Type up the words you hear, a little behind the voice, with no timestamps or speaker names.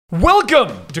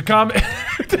Welcome to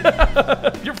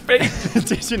Your face.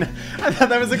 Did you know? I thought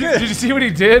that was a good. Did you see what he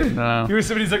did? No.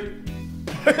 He's like.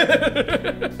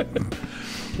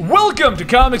 Welcome to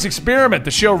Comics Experiment,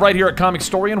 the show right here at Comic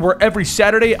Storian, where every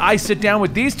Saturday I sit down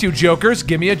with these two jokers.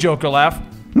 Give me a Joker laugh.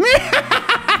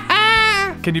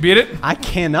 Can you beat it? I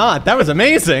cannot. That was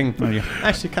amazing. I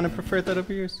actually kind of preferred that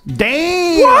over yours.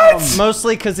 Damn! What?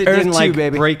 Mostly because it Earth didn't like 2,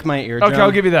 baby. break my eardrum. Okay,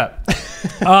 I'll give you that.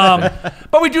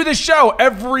 But we do this show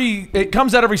it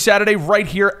comes out every Saturday right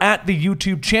here at the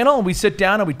YouTube channel, and we sit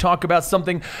down and we talk about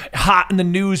something hot in the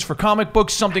news for comic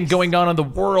books, something going on in the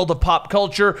world of pop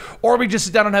culture, or we just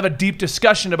sit down and have a deep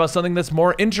discussion about something that's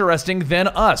more interesting than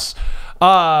us.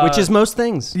 Which is most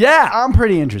things. Yeah. I'm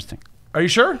pretty interesting. Are you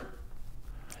sure?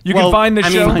 You can find the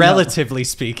show. I mean, relatively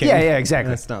speaking. Yeah,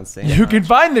 exactly. That's not saying You can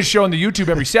find this show on the YouTube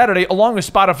every Saturday, along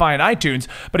with Spotify and iTunes.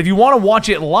 But if you want to watch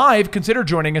it live, consider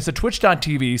joining us at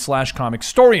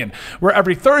twitch.tv/comicstorian, where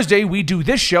every Thursday we do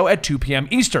this show at 2 p.m.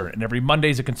 Eastern, and every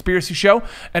Monday is a conspiracy show,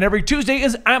 and every Tuesday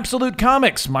is Absolute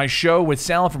Comics, my show with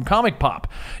Sal from Comic Pop.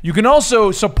 You can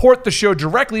also support the show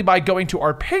directly by going to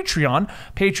our Patreon,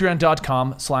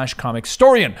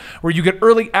 patreon.com/comicstorian, where you get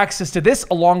early access to this,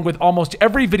 along with almost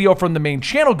every video from the main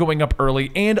channel going up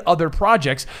early, and other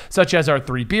projects such as our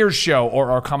Three Beers show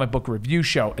or our comic book review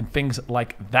show and things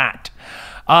like that.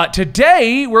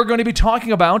 Today, we're going to be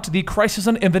talking about the Crisis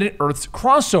on Infinite Earths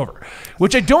crossover,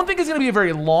 which I don't think is going to be a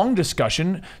very long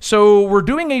discussion, so we're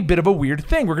doing a bit of a weird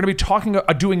thing. We're going to be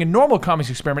doing a normal comics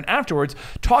experiment afterwards,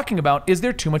 talking about, is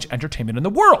there too much entertainment in the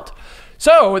world?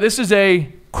 So this is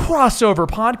a crossover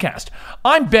podcast.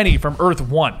 I'm Benny from Earth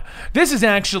 1. This is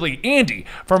actually Andy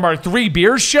from our Three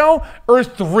Beers show,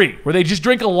 Earth 3, where they just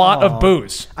drink a lot of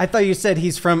booze. I thought you said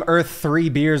he's from Earth 3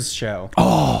 Beers show.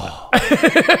 Oh.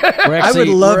 I would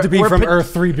love to be from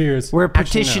Earth 3 Beers. We're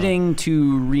petitioning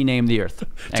to rename the Earth.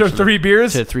 To Three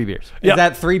Beers? To 3 Beers. Yeah. Is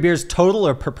that 3 beers total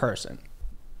or per person?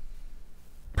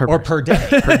 Or per day?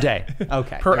 Per day.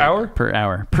 Okay. Per hour? Per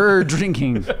hour. Per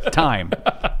drinking time.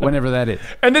 Whenever that is.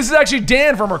 And this is actually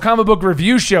Dan from our comic book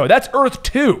review show. That's Earth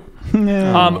 2.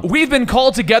 We've been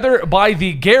called together by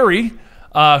the Gary,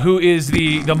 who is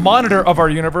the monitor of our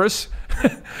universe.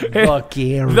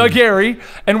 The Gary.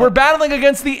 And we're battling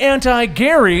against the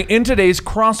anti-Gary in today's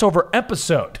crossover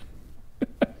episode.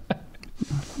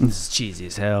 This is cheesy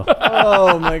as hell.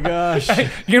 Oh my gosh.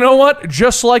 You know what?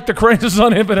 Just like the Crisis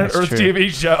on Infinite Earth true. TV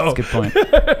show. That's a good point.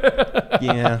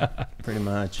 Yeah, pretty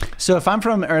much. So if I'm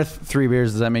from Earth 3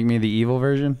 Beers, does that make me the evil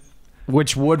version?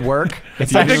 Which would work.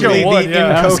 It's I think actually it would, the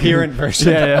yeah. incoherent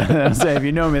version. Yeah. I'm saying, if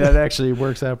you know me, that actually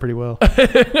works out pretty well.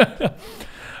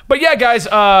 But yeah, guys,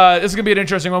 this is going to be an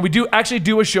interesting one. We do actually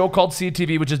do a show called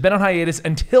CTV, which has been on hiatus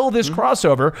until this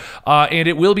crossover, and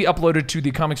it will be uploaded to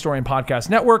the Comic Storian Podcast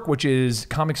Network, which is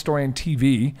Comic Storian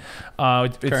TV.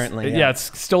 Currently, yeah,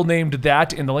 it's still named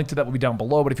that, and the link to that will be down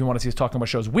below. But if you want to see us talking about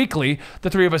shows weekly, the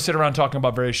three of us sit around talking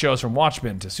about various shows from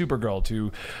Watchmen to Supergirl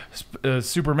to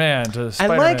Superman to I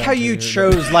Spider-Man. like how you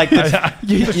chose like the,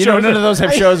 You know, none of those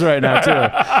have shows right now, too.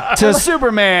 To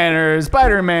Superman or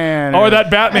Spider-Man. or that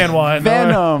Batman one.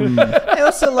 Venom. I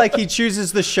also like he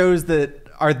chooses the shows that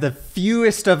are the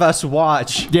fewest of us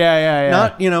watch. Yeah.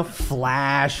 Not,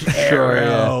 Flash,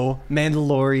 Arrow,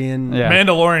 Mandalorian. Yeah.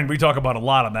 Mandalorian, we talk about a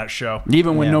lot on that show.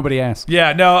 Even when nobody asks.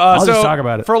 Yeah, no. I'll so just talk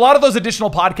about it. For a lot of those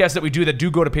additional podcasts that we do that do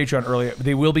go to Patreon early,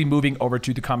 they will be moving over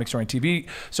to the Comic Storian TV.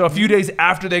 So a few days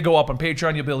after they go up on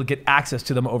Patreon, you'll be able to get access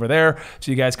to them over there,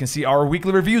 so you guys can see our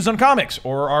weekly reviews on comics,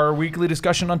 or our weekly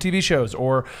discussion on TV shows,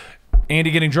 or Andy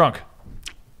getting drunk.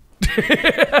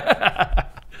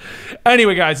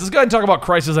 Anyway, guys, let's go ahead and talk about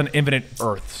Crisis on Infinite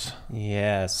Earths.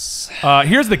 Yes.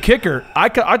 Here's the kicker. I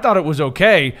thought it was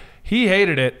okay. He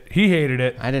hated it.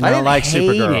 I did not like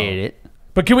Supergirl. It.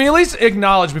 But can we at least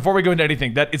acknowledge, before we go into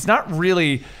anything, that it's not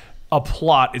really a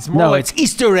plot. It's more No, like... it's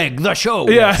Easter Egg, the show.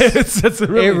 Yeah, it's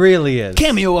really... It really is.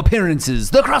 Cameo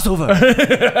appearances, the crossover.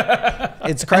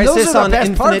 It's And those Crisis are the on best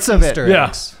Infinite parts of it. Easter Yeah.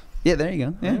 eggs. Yeah, there you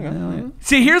go. Yeah.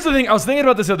 See, here's the thing. I was thinking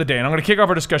about this the other day, and I'm going to kick off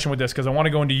our discussion with this because I want to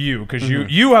go into you, because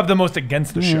you have the most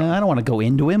against the show. I don't want to go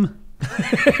into him.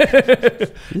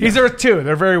 He's Earth 2.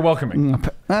 They're very welcoming.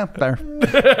 They're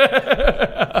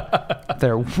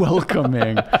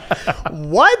welcoming.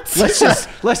 What?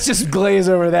 Let's just glaze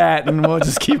over that, and we'll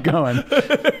just keep going.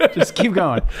 Just keep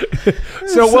going.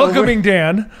 So welcoming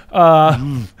Dan.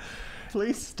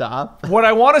 Please stop. What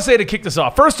I want to say to kick this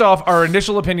off, first off, our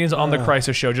initial opinions on the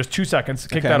Crisis show, just 2 seconds,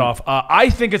 kick that off. I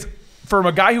think it's, from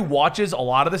a guy who watches a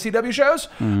lot of the CW shows,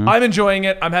 I'm enjoying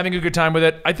it. I'm having a good time with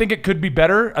it. I think it could be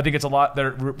better. I think it's a lot,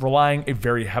 they're relying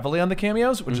very heavily on the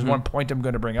cameos, which is one point I'm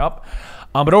going to bring up.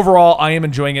 But overall, I am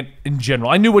enjoying it in general.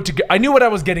 I knew what I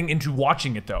was getting into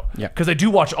watching it though, Yeah. because I do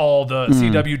watch all the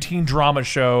CW teen drama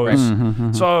shows,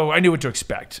 so I knew what to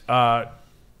expect.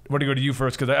 Where to go to you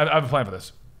first? Because I have a plan for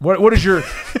this. What is your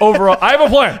overall? I have a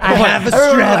plan. I have a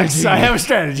strategy. I have a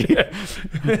strategy.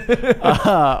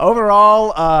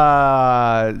 Overall,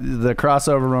 the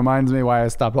crossover reminds me why I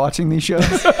stopped watching these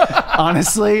shows.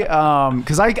 Honestly,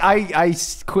 because I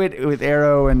quit with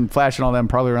Arrow and Flash and all them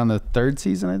probably around the 3rd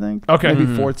season, I think. Okay. Maybe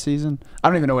 4th season. I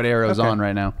don't even know what Arrow's Okay. on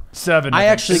right now. 7. I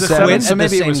think. actually Is it quit 7? at So the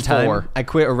maybe it same was time. 4. I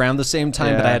quit around the same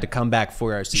time, but Yeah. I had to come back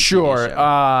for our CW Sure. show.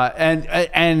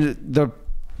 And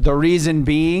the reason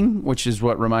being, which is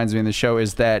what reminds me of the show,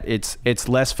 is that it's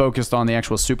less focused on the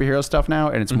actual superhero stuff now,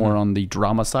 and it's more on the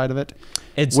drama side of it.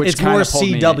 It's which more kinda pulled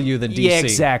me in. CW than DC. Yeah,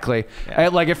 exactly.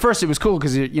 Like at first it was cool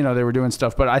because they were doing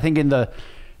stuff, but I think in the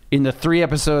 3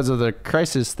 episodes of the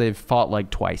Crisis they've fought like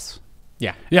twice.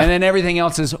 Yeah. Yeah. And then everything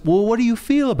else is, well, what do you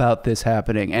feel about this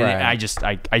happening? And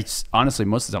Right. I honestly,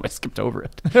 most of the time, I skipped over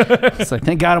it. It's like,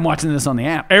 thank God I'm watching this on the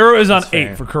app. Arrow is on 8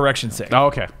 fair. for correction's sake. Oh,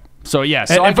 okay. So, yeah.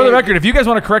 And for the record, if you guys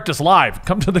want to correct us live,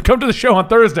 come to the show on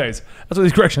Thursdays. That's where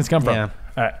these corrections come from. Yeah.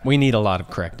 All right. We need a lot of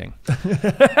correcting.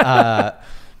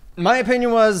 My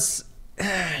opinion was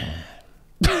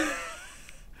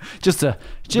Just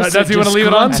That's you want to leave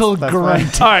it on? Until That's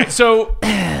grunt. All right, so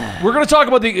we're going to talk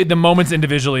about the moments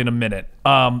individually in a minute.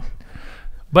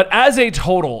 But as a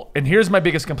total, and here's my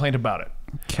biggest complaint about it.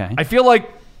 Okay. I feel like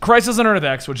Crisis on Earth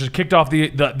X, which has kicked off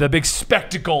the big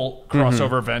spectacle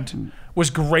crossover event, was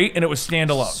great and it was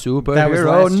standalone. That was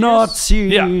last Superhero year's?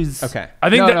 Nazis. Okay. I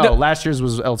think No, last year's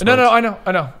was Elseworlds. No,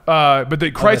 I know. But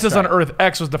the Crisis on right. Earth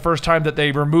X was the first time that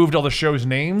they removed all the show's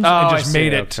names Oh, and I just see.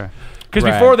 made it. Okay. Because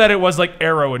Right. before that, it was like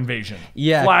Arrow Invasion,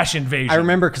 Yeah. Flash Invasion. I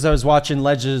remember because I was watching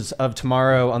Legends of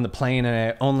Tomorrow on the plane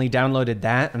and I only downloaded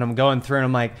that and I'm going through and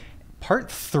I'm like,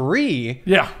 part 3?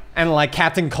 Yeah. And like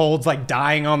Captain Cold's like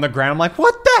dying on the ground. I'm like,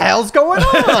 what the hell's going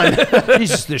on?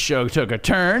 The show took a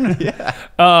turn.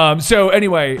 So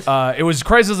anyway, it was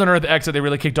Crisis on Earth X that they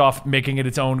really kicked off, making it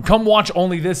its own. Come watch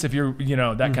only this if you're,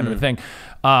 that kind of a thing.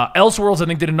 Elseworlds, I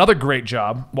think, did another great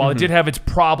job. While it did have its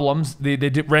problems, they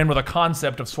ran with a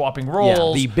concept of swapping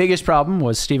roles. The biggest problem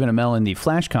was Stephen Amell in the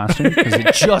Flash costume because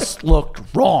it just looked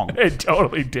wrong. It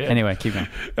totally did. Anyway, keep going.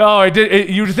 Oh, it did.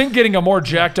 You'd think getting a more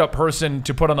jacked up person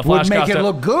to put on the Flash Would make costume it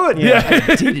look good.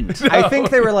 Yeah. It didn't. I think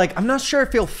they were like, I'm not sure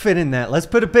if he'll fit in that. Let's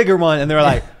put a bigger one. And they were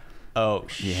like, oh,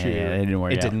 shit. it didn't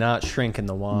work It out. did not shrink in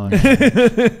the wand.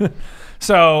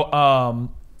 So,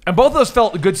 and both of those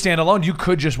felt good standalone. You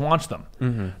could just watch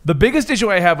them. The biggest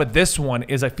issue I have with this one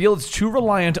is I feel it's too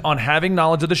reliant on having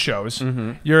knowledge of the shows. I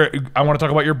want to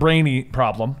talk about your brainy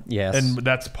problem. Yes. And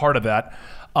that's part of that.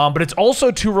 But it's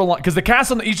also too reliant because the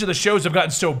cast on each of the shows have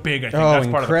gotten so big. I think Oh, that's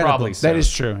part of the problem. incredibly so. That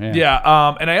is true. Yeah.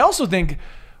 Yeah. And I also think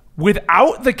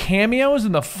without the cameos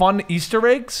and the fun Easter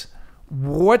eggs,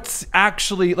 what's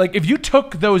actually like if you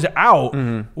took those out,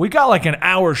 we got like an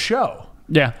hour show.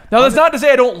 Yeah. Now that's not to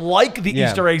say I don't like the Yeah.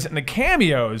 Easter eggs and the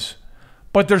cameos,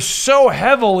 but they're so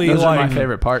heavily Those are like my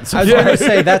favorite parts. I was going to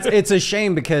say it's a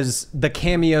shame because the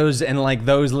cameos and like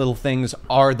those little things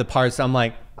are the parts I'm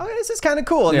like, oh, this is kind of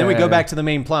cool. And then we Yeah, go yeah. back to the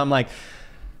main plot. I'm like,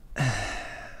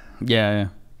 Yeah.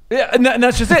 Yeah, and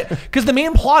that's just it. Because the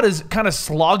main plot is kind of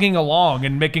slogging along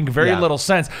and making very Yeah. little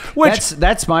sense. Which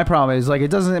That's my problem. Is like it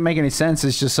doesn't make any sense.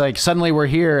 It's just like suddenly we're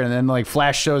here, and then like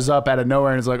Flash shows up out of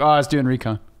nowhere, and it's like, oh, it's doing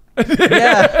recon.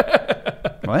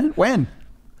 yeah. What? When?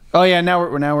 Oh yeah, now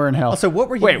we're in hell. Also, what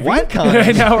were you Wait, what?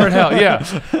 reconning? now we're in hell. Yeah.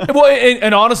 Well,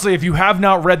 and honestly, if you have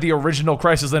not read the original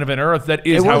Crisis on Infinite Earth, that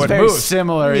is it how was it very moves.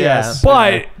 similar. Yeah. Yes,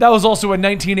 But that was also a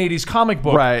 1980s comic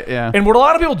book. Right, yeah. And what a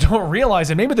lot of people don't realize,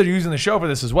 and maybe they're using the show for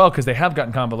this as well because they have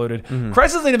gotten convoluted,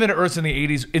 Crisis on Infinite Earths in the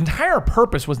 80s, entire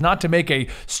purpose was not to make a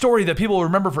story that people will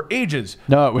remember for ages.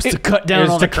 No, it was to cut down it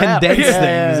was all to the crap. condense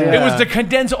Yeah, things, yeah, It was to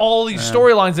condense all these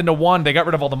storylines into one. They got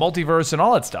rid of all the multiverse and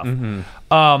all that stuff.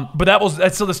 But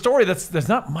that's so the story. There's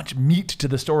not much meat to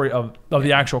the story of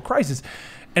the actual Crisis,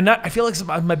 and that I feel like is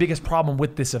my biggest problem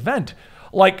with this event.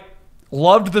 Like,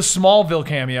 loved the Smallville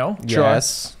cameo.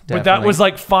 Yes. But that was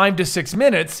like 5 to 6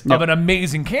 minutes of an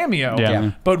amazing cameo.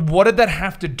 Yeah. But what did that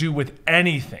have to do with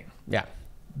anything? Yeah.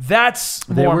 That's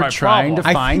They more were my trying problem.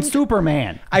 to find think-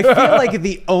 Superman. I feel like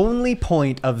the only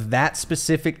point of that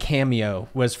specific cameo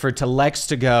was for Lex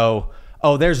to go,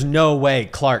 oh, there's no way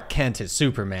Clark Kent is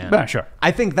Superman. Yeah, sure.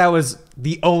 I think that was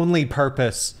the only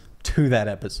purpose to that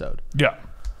episode. Yeah.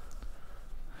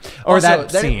 Or Also,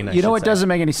 that scene, I You know should what say. doesn't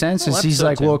make any sense Well, is he's episode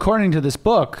like, 2. well, according to this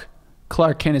book,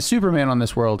 Clark Kent is Superman on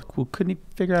this world. Well, couldn't he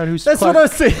figure out who That's Clark, what I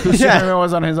was saying. who Yeah. Superman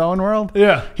was on his own world?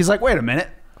 Yeah. He's like, wait a minute.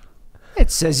 It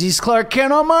says he's Clark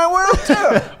Kent on my world too.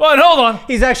 Well, and hold on.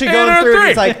 He's actually And going Earth through. 3. And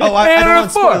he's like, oh, I And don't Earth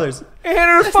want 4. spoilers. And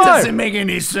Earth 5. Doesn't make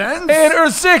any sense. And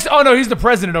Earth 6. Oh, no, he's the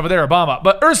president over there, Obama.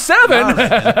 But Earth 7.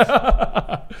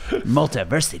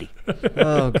 Multiversity.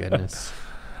 Oh goodness.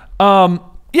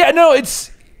 Yeah, no,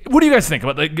 it's... What do you guys think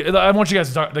about? I want you guys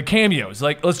to talk the cameos.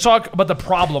 Like, let's talk about the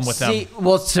problem with them. See,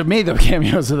 well, to me, the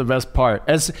cameos are the best part.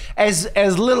 As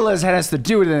little as it has to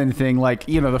do with anything, like,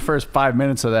 you know, the first 5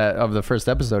 minutes of the first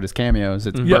episode is cameos.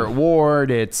 It's Burt Ward.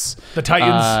 It's The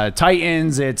Titans.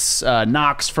 Titans. It's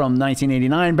Knox from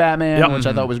 1989 Batman, which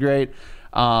I thought was great.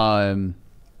 I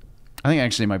think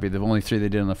actually it might be the only 3 they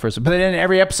did on the first. But then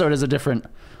every episode has a different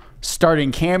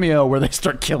starting cameo where they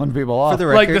start killing people off. For the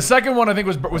Like, record, the second one, I think,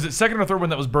 was it second or third one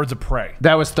that was Birds of Prey?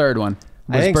 That was third one.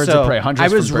 I think Birds so. of Prey. Hunters I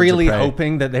from was Birds of really Prey.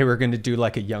 hoping that they were going to do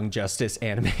like a Young Justice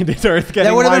animated Earth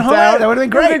getting That would have been wiped hard. out. That would have been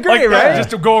great. Like, right?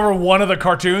 just to go over one of the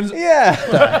cartoons. Yeah.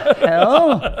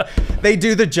 Hell. They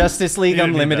do the Justice League It'd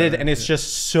be Unlimited, better, and it's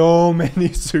just so many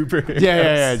superheroes.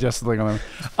 Yeah. Just like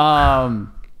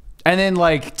and then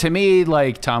like to me,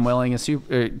 like Tom Welling's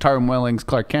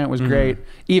Clark Kent was great,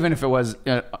 even if it was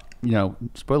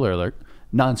spoiler alert,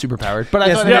 non-superpowered. But I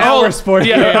Yes, thought yeah. it Now hold we're on. spoiling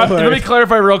Yeah, alert. let me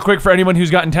clarify real quick for anyone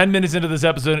who's gotten 10 minutes into this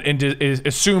episode and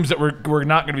assumes that we're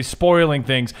not going to be spoiling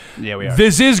things. Yeah, we are.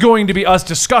 This is going to be us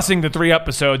discussing the 3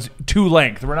 episodes to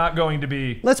length. We're not going to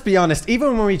be... Let's be honest.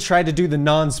 Even when we try to do the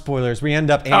non-spoilers, we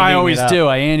end up. I ending always it up. do.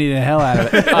 I Andy the hell out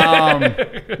of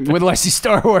it. With Leslie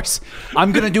Star Wars,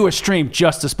 I'm gonna do a stream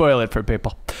just to spoil it for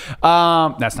people.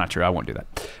 That's not true. I won't do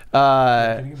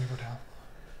that.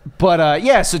 But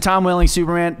yeah, so Tom Welling,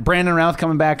 Superman, Brandon Routh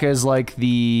coming back as like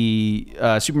the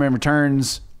Superman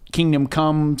Returns, Kingdom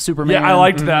Come Superman. Yeah, I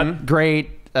liked that.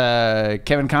 Great.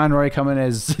 Kevin Conroy coming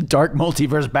as Dark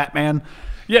Multiverse Batman.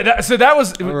 Yeah, so that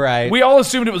was... Right. We all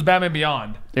assumed it was Batman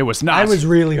Beyond. It was not. I was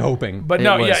really hoping. But It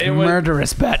no, was yeah, it was...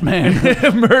 murderous Batman.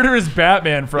 Murderous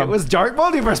Batman from... It was Dark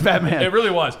Multiverse Batman. It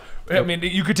really was. I mean,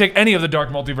 you could take any of the Dark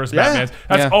Multiverse Batmans.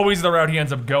 That's Yeah. always the route he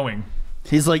ends up going.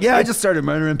 He's like, yeah, I just started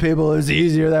murdering people. It was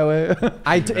easier that way.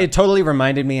 It totally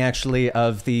reminded me actually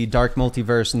of the Dark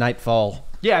Multiverse Nightfall.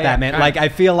 Yeah, Batman. Like I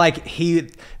feel like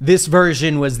this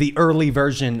version was the early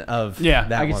version of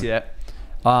that I can one. see that.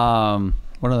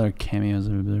 What other cameos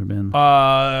have there been?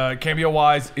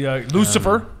 Cameo-wise,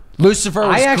 Lucifer. Lucifer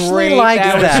was I actually great. liked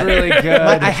that. was really good.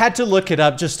 But I had to look it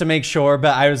up just to make sure,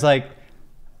 but I was like,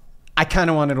 I kind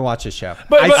of wanted to watch this show.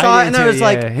 But- I but- saw I it and did I too, was yeah.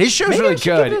 like, his show's maybe really I should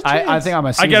give good. it a I chance. think I'm a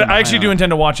I season get it. I actually behind do on intend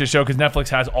to watch this show because Netflix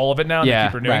has all of it now. Yeah, they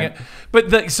keep renewing right.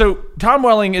 it. But so Tom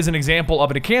Welling is an example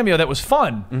of it, a cameo that was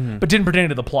fun, but didn't pertain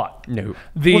to the plot. No.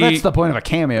 The, Well, that's the point of a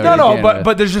cameo. no, to no, begin but with.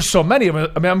 but there's just so many of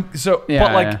them. I mean, Yeah,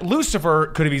 but like yeah. Lucifer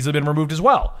could have easily been removed as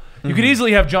well. You could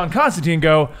easily have John Constantine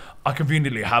go, I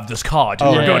conveniently have this card.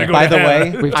 and you're going to go by to the hell." way,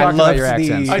 We've I talked about loved your the.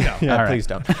 accents. I know. Yeah, All right. please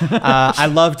don't. I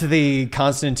loved the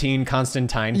Constantine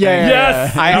thing. Yeah,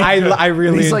 Yes. I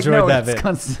really he's like, enjoyed no, that it's bit.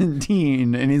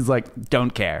 Constantine, and he's like, don't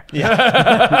care.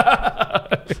 Yeah.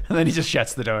 And then he just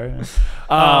shuts the door.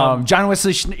 John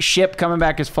Wesley Shipp coming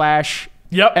back as Flash.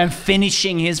 Yep. And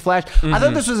finishing his Flash. I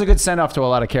thought this was a good send off to a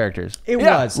lot of characters. It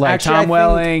Yeah. was Like actually, Tom I think-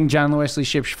 Welling, John Wesley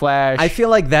Shipp's Flash. I feel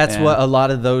like that's Yeah. what a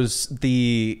lot of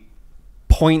the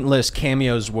pointless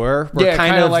cameos were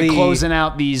kind of like closing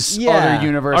out these Yeah. other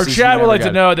universes. Our chat we would like never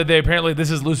to got. know that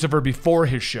this is Lucifer before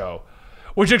his show.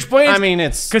 Which explains. I mean,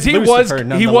 it's because he Lucifer was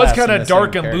nonetheless kind in of the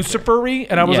dark same and character. Lucifer-y,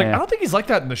 and I was like, Yeah. I don't think he's like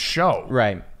that in the show.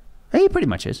 Right. He pretty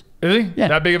much is. Is he? Yeah.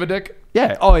 That big of a dick?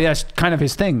 Yeah. Oh, yeah. It's kind of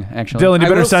his thing, actually. Dylan, you I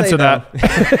better will say, censor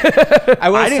that. I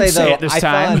will I didn't say say though, it this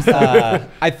time.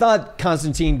 I thought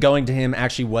Constantine going to him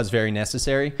actually was very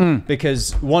necessary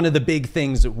because one of the big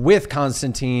things with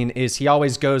Constantine is he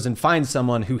always goes and finds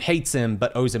someone who hates him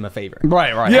but owes him a favor.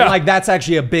 Right, right. Yeah. And like that's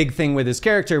actually a big thing with his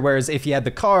character. Whereas if he had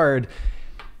the card,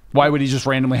 Why would he just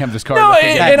randomly have this card? No, left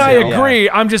in and the I game? agree.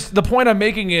 I'm just the point I'm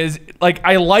making is like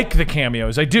I like the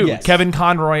cameos. I do. Yes. Kevin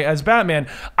Conroy as Batman.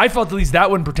 I felt at least that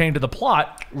wouldn't pertain to the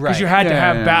plot because Right. you had to Yeah,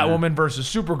 have yeah, yeah. Batwoman versus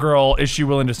Supergirl. Is she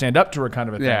willing to stand up to her? Kind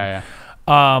of a thing. Yeah,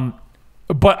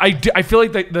 But I feel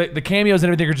like the cameos and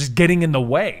everything are just getting in the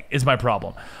way. Is my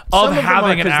problem of some of them having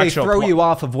are an 'cause they actual. throw plot. you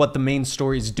off of what the main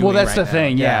story's doing. Well, that's right the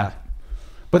thing, now. yeah.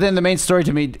 But then the main story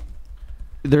to me,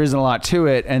 there isn't a lot to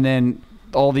it, and then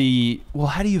all the, well,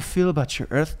 how do you feel about your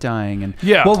Earth dying? And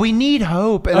Yeah. well, we need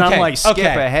hope. And Okay, I'm like, skip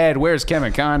okay. ahead. Where's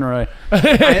Kevin Conroy?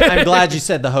 I'm glad you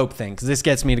said the hope thing because this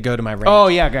gets me to go to my rant. Oh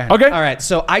yeah, go ahead. Okay. All right,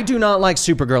 so I do not like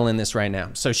Supergirl in this right now.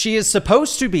 So she is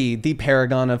supposed to be the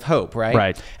paragon of hope, right?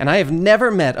 Right. And I have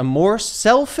never met a more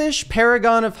selfish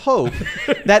paragon of hope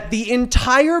that the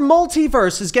entire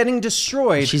multiverse is getting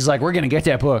destroyed. She's like, we're gonna get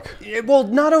that book. Well,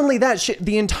 not only that,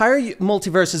 the entire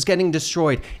multiverse is getting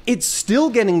destroyed. It's still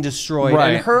getting destroyed.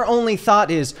 Right. And her only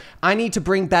thought is, I need to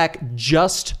bring back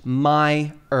just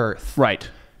my Earth. Right.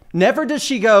 Never does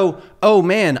she go, oh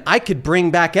man, I could bring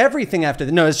back everything after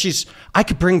the. No, I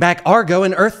could bring back Argo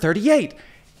and Earth 38.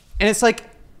 And it's like,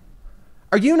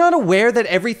 are you not aware that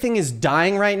everything is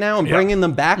dying right now and bringing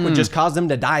them back would just cause them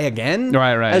to die again?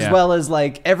 Right, As yeah. well as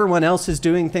like everyone else is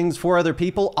doing things for other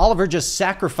people. Oliver just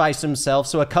sacrificed himself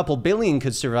so a couple billion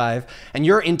could survive. And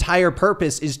your entire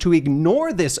purpose is to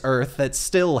ignore this Earth that's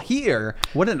still here.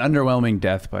 What an underwhelming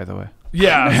death, by the way.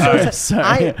 Yeah.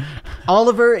 Sorry.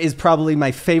 Oliver is probably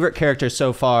my favorite character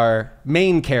so far,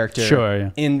 main character Sure, yeah.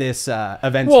 in this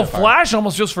event Well, so far. Flash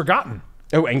almost feels forgotten.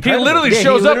 Oh, He incredible. literally Yeah,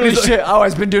 shows he up and literally he's like, oh,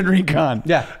 I've been doing recon.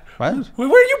 Yeah. What?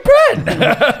 where you been?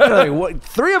 Literally, what,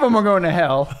 3 of them are going to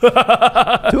hell. 2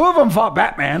 of them fought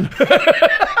Batman.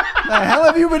 The hell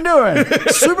have you been doing?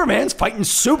 Superman's fighting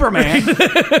Superman.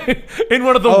 In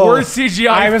one of the Oh, worst CGI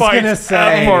I was fights gonna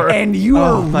say. ever. And you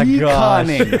Oh are my gosh.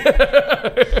 reconning.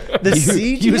 The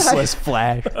CGI, Useless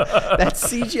Flash. that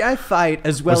CGI fight,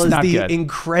 as well Was as not the good.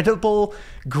 incredible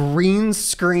green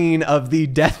screen of the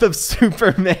death of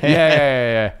Superman.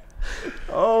 Yeah.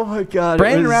 Oh my god.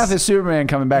 Brandon it was, Routh as Superman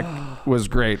coming back was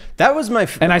great. That was my.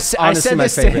 And I honestly said my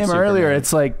this to favorite him earlier. Superman.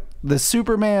 It's like the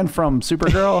Superman from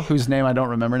Supergirl, whose name I don't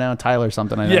remember now, Tyler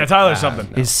something. I think. Yeah, Tyler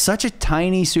something. Is such a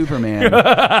tiny Superman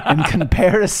in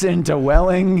comparison to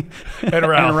Welling And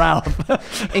Ralph.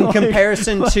 in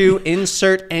comparison to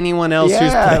insert anyone else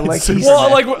who's Yeah, played like Superman. he's Well,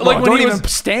 like when don't he even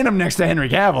was stand him next to Henry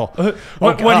Cavill.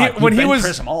 when he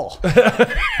was them all.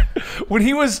 when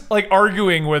he was like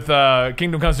arguing with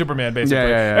Kingdom Come Superman, basically.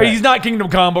 Yeah. Hey, he's not Kingdom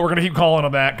Come, but we're gonna keep calling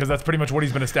him that because that's pretty much what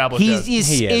he's been established as. He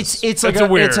is. It's That's like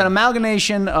weird. it's an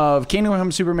amalgamation of Kingdom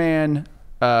Come Superman,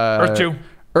 Earth 2.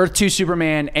 Earth 2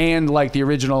 Superman, and like the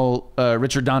original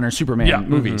Richard Donner Superman Yeah.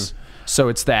 movies. So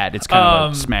it's that. It's kind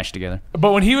of like smashed together.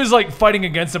 But when he was like fighting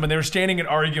against him and they were standing and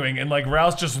arguing and like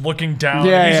Ralph's just looking down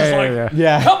Yeah, and he's yeah, just yeah, like,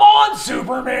 yeah. come on,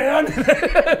 Superman.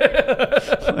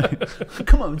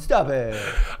 Come on, stop it.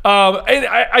 And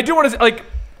I do want to like,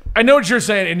 I know what you're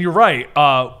saying, and you're right.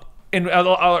 And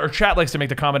our chat likes to make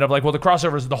the comment of like, well, the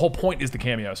crossovers, the whole point is the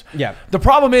cameos. Yeah. The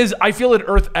problem is, I feel at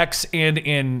Earth X and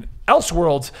in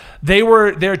Elseworlds, they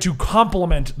were there to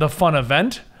complement the fun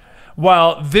event,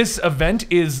 while this event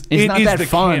is not that the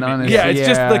fun, cameo. honestly. Yeah, it's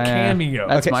just the Yeah. cameo.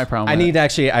 That's my problem. I with need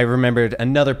it. I remembered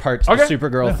another part to Okay. the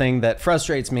Supergirl thing that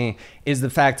frustrates me is the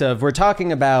fact of we're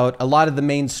talking about a lot of the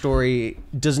main story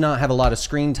does not have a lot of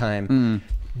screen time,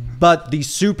 but the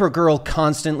Supergirl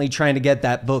constantly trying to get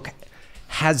that book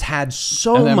has had And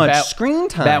so then much screen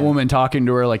time. Batwoman talking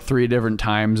to her like 3 different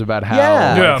times about how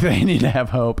Yeah. Yeah. like, they need to have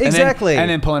hope. Exactly. And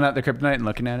then pulling out the kryptonite and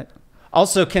looking at it.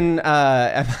 Also, am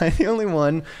I the only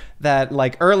one that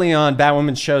like early on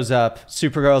Batwoman shows up,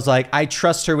 Supergirl's like, I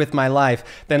trust her with my life.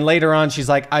 Then later on she's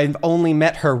like, I've only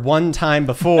met her one time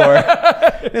before.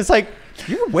 It's like,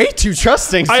 you're way too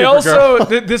trusting, Supergirl. I also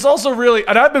this also really,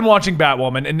 and I've been watching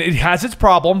Batwoman, and it has its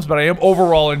problems, but I am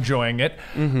overall enjoying it.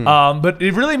 But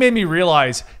it really made me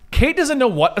realize Kate doesn't know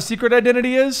what a secret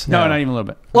identity is. No, not even a little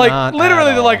bit. Like Not literally,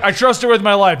 at they're all. like, I trust her with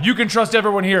my life. You can trust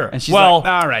everyone here. And she's well, like,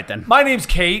 all right then. my name's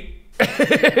Kate.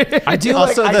 I do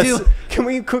Also, like, I do. can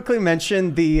we quickly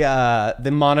mention the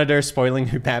monitor spoiling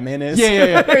who Batman is?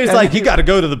 Yeah. Where he's like, you got to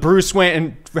go to the Bruce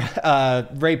Wayne,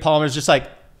 and Ray Palmer's just like,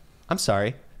 I'm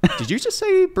sorry, did you just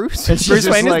say Bruce? And she's Bruce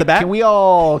just Wayne is like, the Bat? Can we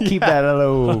all keep that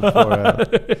low for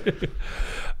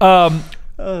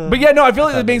But yeah, no, I feel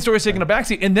like the main story is taking a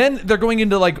backseat, and then they're going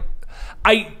into like,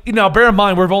 bear in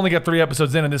mind we've only got 3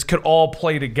 episodes in, and this could all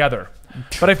play together.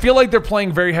 But I feel like they're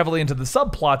playing very heavily into the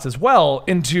subplots as well.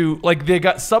 Into like they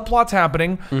got subplots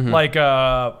happening, like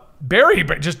Barry,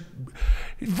 but just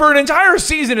for an entire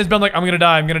season has been like, I'm gonna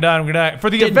die, I'm gonna die, I'm gonna die. For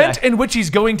the Didn't event die. in which he's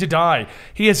going to die,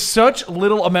 he has such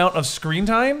little amount of screen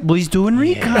time. Well, he's doing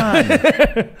recon.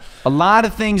 A lot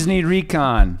of things need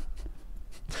recon.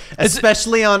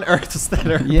 Especially on Earths that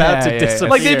are Yeah, about to yeah, yeah. disappear.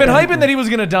 Like they've been hyping that he was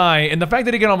gonna die, and the fact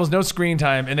that he got almost no screen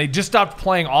time, and they just stopped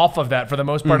playing off of that for the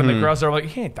most part in the crossover. Like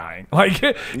he ain't dying. Like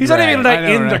he's not even gonna I die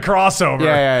know, in the right? crossover.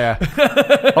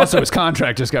 Yeah. Also, his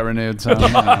contract just got renewed. So, you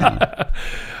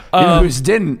know who's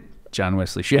didn't? John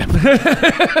Wesley Shipp.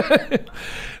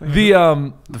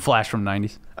 The The Flash from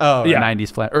 90s. Oh, Yeah.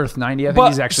 90s Flash. Earth 90, I think But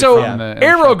he's actually so from the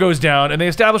Arrow goes down, and they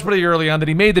established pretty early on that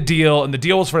he made the deal, and the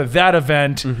deal was for that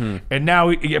event, and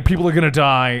now people are gonna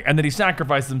die, and then he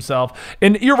sacrificed himself.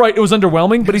 And you're right, it was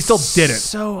underwhelming, but he still didn't.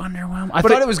 So underwhelming. I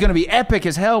But thought it was going to be epic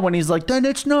as hell when he's like, then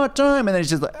it's not time. And then it's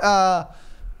just like,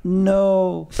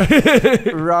 no.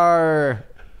 Rawr.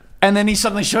 And then he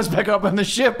suddenly shows back up on the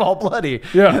ship all bloody.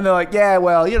 Yeah. And they're like, yeah,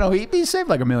 well, you know, he saved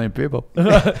like 1 million people.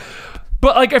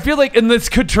 But like, I feel like, and this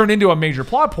could turn into a major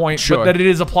plot point, Sure. but that it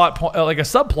is a plot point, like a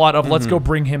subplot of let's go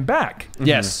bring him back.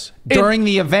 Yes. During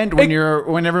the event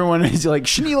when everyone is like,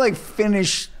 shouldn't he like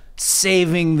finish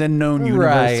saving the known universe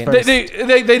Right. first? They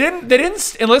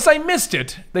didn't, unless I missed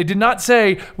it, they did not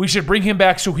say we should bring him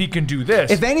back so he can do this.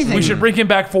 If anything- we should bring him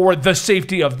back for the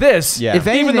safety of this. Yeah. If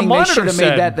anything, Even the they Monitor should have said-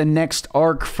 made that the next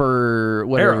arc for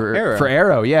whatever. Arrow. For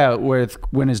Arrow, yeah, with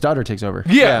when his daughter takes over.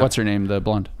 Yeah. What's her name? The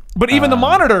blonde. But even the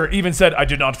Monitor even said, I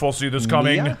did not foresee this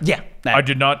coming. Mia? Yeah. I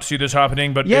did not see this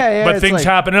happening, but Yeah, but it's things like-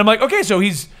 happen. And I'm like, okay, so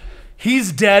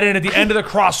he's dead, and at the end of the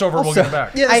crossover, we'll get him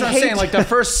back. Yeah, that's I what I'm hate- saying. Like the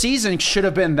first season should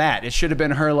have been that. It should have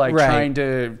been her like Right. trying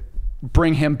to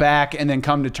bring him back and then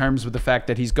come to terms with the fact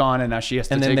that he's gone and now she has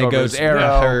to And then take they over go his to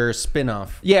Arrow. her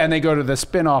spin-off. Yeah, and they go to the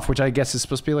spin-off, which I guess is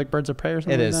supposed to be like Birds of Prey or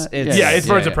something. It like is. that? It's- Yeah, it's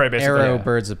Birds of Prey, basically. Arrow, Yeah.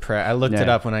 Birds of Prey. I looked it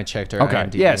Yeah. up when I checked her Okay.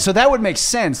 IMDb. Yeah, so that would make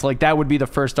sense. Like that would be the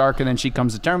first arc, and then she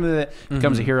comes to terms with it,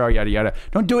 becomes a hero, yada yada.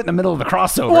 Don't do it in the middle of the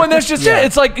crossover. Well, and that's just it.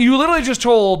 It's like you literally just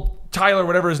told Tyler,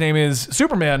 whatever his name is,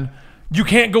 Superman, you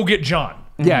can't go get John.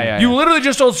 Yeah. You literally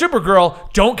just told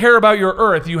Supergirl, don't care about your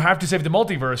Earth. You have to save the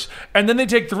multiverse. And then they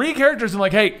take 3 characters and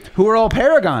like, hey, who are all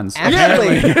paragons.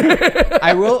 Actually,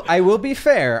 I will be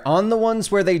fair. On the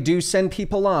ones where they do send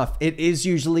people off, it is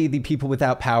usually the people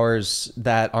without powers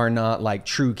that are not like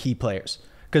true key players.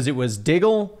 Because it was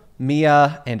Diggle,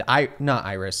 Mia, and not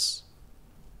Iris.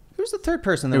 Who was the third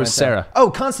person that It was went down? Sarah. Oh,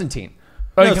 Constantine.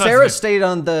 Oh, No, Constantine. Sarah stayed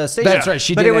on the station. That's right,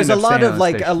 she but did it was end a up lot staying of on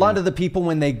like station, a lot yeah. of the people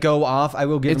when they go off. I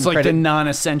will give It's them like credit. the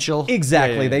non-essential.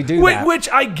 Exactly, Yeah. they do that. which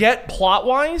I get plot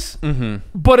wise,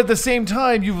 but at the same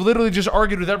time, you've literally just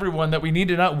argued with everyone that we need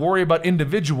to not worry about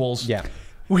individuals. Yeah.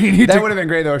 We need That to. would have been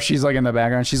great though if she's like in the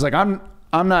background. She's like, I'm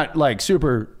not like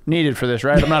super needed for this,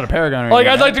 right? I'm not a paragon. Or Like,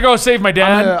 anything. I'd like to go save my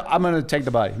dad. I'm gonna take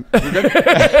the body. You good? All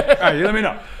right, you let me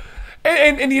know.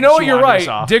 And you know what? She You're wanders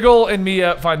right. off. Diggle and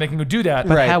Mia, fine, they can go do that.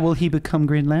 Right. How will he become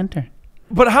Green Lantern?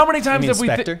 But how many I times mean, have we?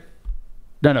 Spectre.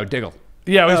 No, Diggle.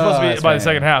 Yeah, we were supposed to be that's by right, the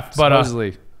second yeah. half. But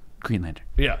Supposedly Green Lantern.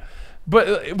 yeah.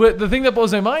 But the thing that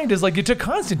blows my mind is like you took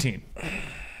Constantine.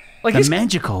 Like The he's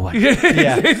magical one.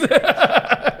 Yeah.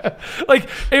 like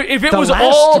if it The was last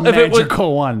all if it was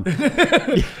magical one.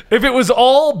 if it was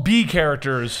all B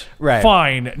characters, Right.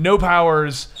 fine, no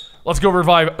powers. Let's go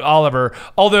revive Oliver.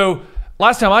 Although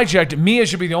last time I checked, Mia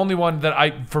should be the only one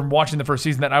that from watching the first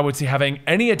season that I would see having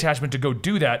any attachment to go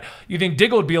do that. You think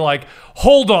Diggle would be like,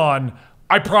 hold on,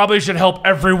 I probably should help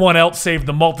everyone else save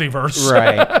the multiverse.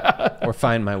 Right. Or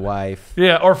find my wife.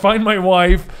 Yeah, or find my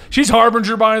wife. She's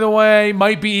Harbinger, by the way.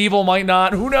 Might be evil, might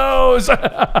not. Who knows?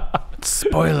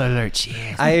 Spoiler alert.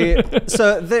 Yes.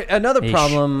 Another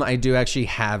problem I do actually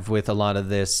have with a lot of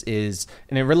this is,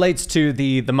 and it relates to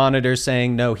the Monitor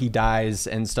saying no, he dies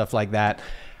and stuff like that.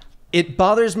 It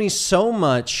bothers me so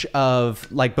much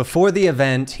of like before the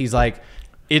event, he's like,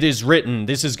 it is written,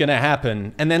 this is gonna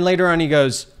happen, and then later on he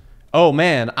goes, oh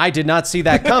man, I did not see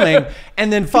that coming,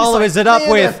 and then follows it up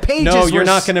 "Man, with, the pages no, you're were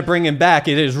not gonna bring him back,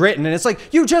 it is written, and it's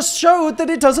like, you just showed that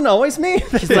it doesn't always mean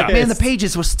this. Man, the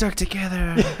pages were stuck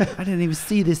together. I didn't even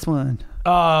see this one.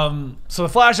 So the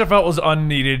Flash I felt was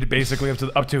unneeded, basically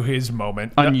up to his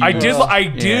moment. I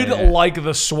did Yeah. like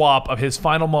the swap of his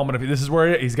final moment of this is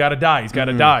where he's got to die, he's got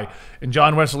to die, and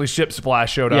John Wesley Shipp's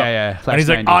Flash showed up. Yeah. and he's Flash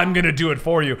like, 90. I'm gonna do it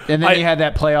for you. And then I- you had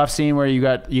that playoff scene where you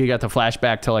got the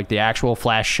flashback to like the actual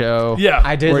Flash show. Yeah.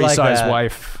 I did where he like saw his that.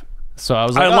 wife. So I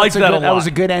was like, I oh, liked that's that a good, That lot. was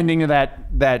a good ending to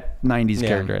that 90s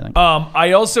character, I think.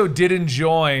 I also did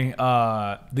enjoy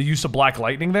the use of Black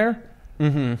Lightning there.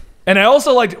 Mm-hmm. And I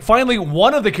also liked, finally,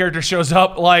 one of the characters shows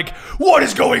up like, what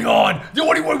is going on?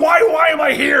 Why am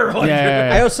I here? Like, Yeah.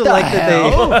 I also like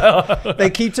that they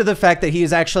keep to the fact that he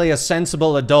is actually a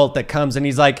sensible adult that comes and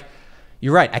he's like,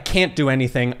 you're right, I can't do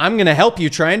anything. I'm going to help you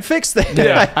try and fix this.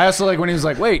 Yeah. I also like when he was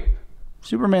like, wait,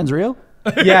 Superman's real?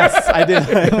 Yes, I did.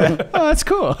 Oh, that's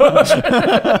cool.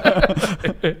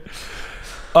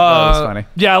 That was funny.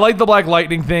 Yeah, I like the Black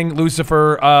Lightning thing,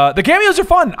 Lucifer. The cameos are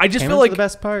fun. I just feel like the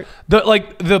best part.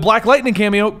 the Black Lightning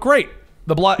cameo, great.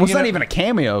 The Black. Well, it's not even a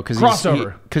cameo because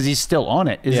Crossover. he's still on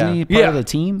it. Isn't Yeah. he part of the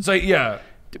team? So yeah,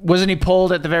 Wasn't he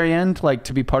pulled at the very end, like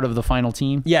to be part of the final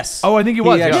team? Yes. Oh, I think he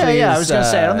was, yeah. actually Yeah, I is, was gonna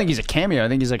say I don't think he's a cameo. I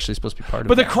think he's actually supposed to be part of.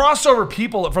 But the it. crossover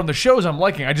people from the shows I'm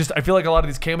liking. I feel like a lot of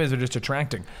these cameos are just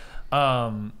attracting.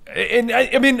 And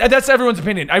I mean, that's everyone's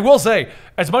opinion. I will say,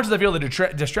 as much as I feel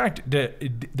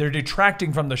they're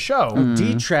detracting from the show.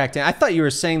 Detracting. I thought you were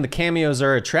saying the cameos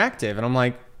are attractive, and I'm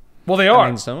like, Well, they are.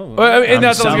 mean, some of them. And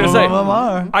that's what I was Some going of them to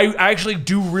are. say. I actually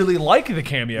do really like the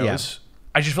cameos. Yeah.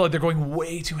 I just feel like they're going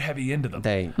way too heavy into them.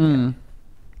 they.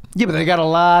 Yeah, but they got a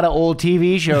lot of old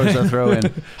TV shows to throw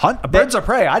in. Birds of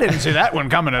Prey. I didn't see that one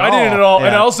coming at all. I didn't at all.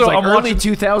 And also, It's like I'm early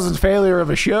watching. 2000s failure of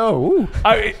a show. Ooh.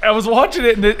 I was watching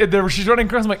it, and she's running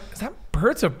across. I'm like, is that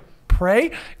Birds of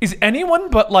Prey? Is anyone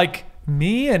but like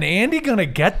me and Andy gonna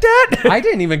get that? I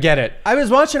didn't even get it. I was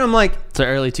watching. I'm like, It's an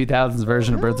early 2000s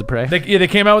version of Birds of Prey. They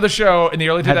came out with a show in the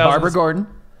early 2000s. Had Barbara Gordon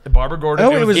Barbara Gordon.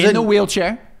 Oh, it was in the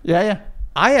wheelchair. Yeah.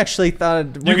 I actually thought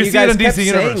when can you see it guys on kept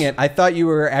DC saying Universe. it, I thought you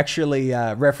were actually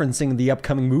referencing the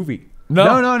upcoming movie. No.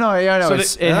 Yeah, no.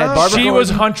 So It had Barbara she Gordon. was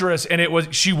Huntress,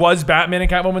 and she was Batman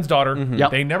and Catwoman's daughter.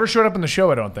 Yep. They never showed up in the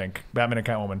show, I don't think. Batman and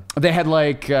Catwoman. They had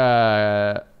like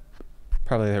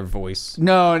Probably their voice.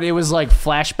 no, it was like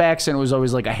flashbacks, and it was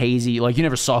always like a hazy. Like you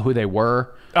never saw who they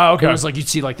were. Oh, okay. It was like you'd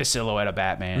see like the silhouette of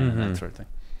Batman and that sort of thing.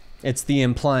 It's the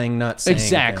implying, not saying.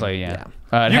 Exactly. thing. Yeah.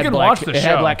 It You had can Black, watch the It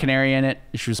had show. Black Canary in it.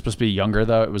 She was supposed to be younger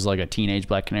though. It was like a teenage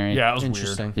Black Canary. Yeah, it was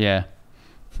Interesting. weird. Yeah.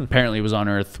 Apparently it was on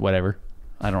Earth. Whatever.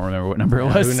 I don't remember what number it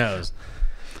was. Who knows?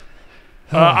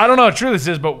 I don't know how true this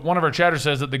is, but one of our chatters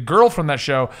says that the girl from that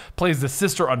show plays the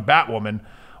sister on Batwoman,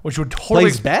 which would totally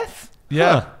Plays Beth?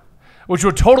 Yeah. Huh. Which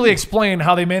would totally explain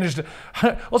how they managed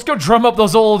to. Let's go drum up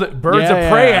those old Birds Yeah,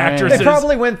 of Prey yeah, actresses. They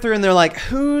probably went through and they're like,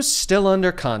 who's still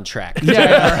under contract?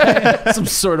 Yeah, right. Some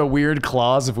sort of weird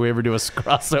clause if we ever do a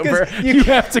crossover. 'Cause You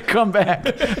have to come back.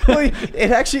 Well,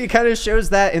 it actually kind of shows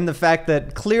that in the fact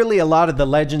that clearly a lot of the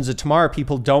Legends of Tomorrow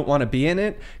people don't want to be in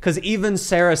it, because even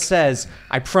Sarah says,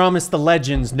 I promise the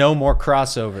Legends no more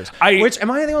crossovers. Which, am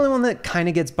I the only one that kind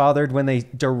of gets bothered when they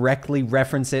directly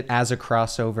reference it as a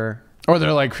crossover? Or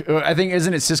they're like, I think,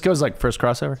 isn't it Cisco's like first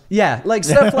crossover? Yeah, like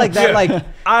stuff like that. Like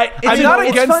I'm not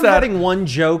against it's fun that. having one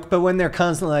joke, but when they're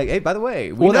constantly like, "Hey, by the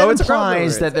way, we Well, know that it's a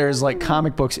implies crossover." that there's like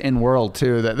comic books in world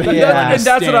too. That they Yeah. And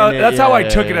that's what that's how I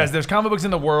took it as. as. There's comic books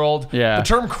in the world. Yeah. The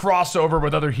term crossover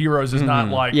with other heroes is not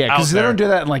like Yeah, because out they there. don't do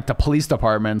that in like the police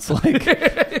departments.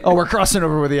 Like, oh, we're crossing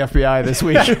over with the FBI this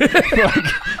week. Like,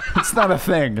 it's not a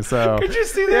thing. So Did you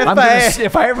see that? I'm gonna,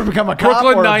 if I ever become a cop,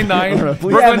 Brooklyn or a- Nine-Nine. or a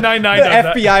police- Brooklyn Nine-Nine The does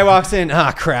that. FBI walks in.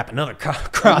 Ah, crap! Another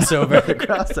crossover.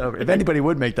 crossover. If anybody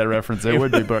would make that reference, it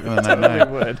would be Brooklyn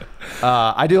Nine-Nine. would.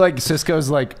 I do like Cisco's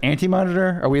like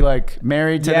anti-monitor. Are we like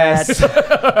married to Yes.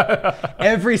 that?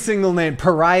 Every single name,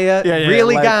 pariah. Yeah,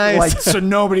 really, like, guys. Like, so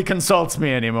nobody consults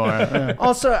me anymore. Yeah.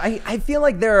 Also, I feel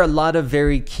like there are a lot of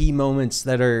very key moments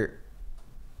that are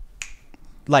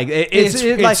like it's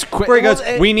like where he goes,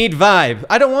 well, "We need vibe."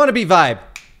 I don't want to be vibe.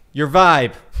 You're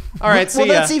vibe. All right, see well,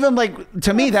 ya. that's even like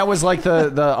to me that was like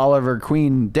the Oliver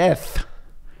Queen death,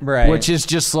 Right. which is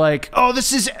just like, oh,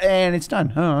 this is, and it's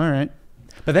done. Oh, all right.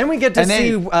 But then we get to And see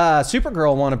then-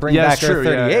 Supergirl want to bring Yeah, back that's her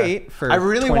true, yeah, 38 yeah. for I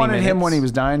really 20 wanted him minutes. when he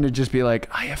was dying to just be like,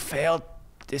 I have failed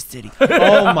this city.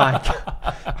 Oh my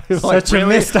god. Such a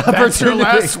missed opportunity. That's your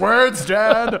last words,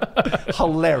 Dad.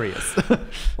 Hilarious.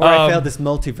 Where I failed this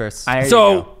multiverse.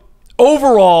 So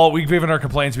overall, we've given our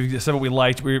complaints. We've said what we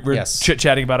liked. We're Yes.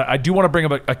 chit-chatting about it. I do want to bring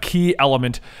up a key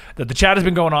element that the chat has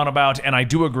been going on about, and I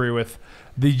do agree with: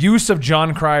 the use of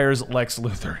John Cryer's Lex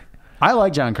Luthor. I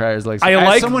like John Cryer's Lex. I As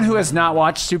like- someone who has not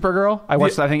watched Supergirl. I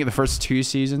watched, I think, the first 2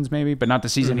 seasons, maybe, but not the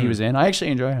season he was in. I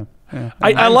actually enjoy him. Yeah.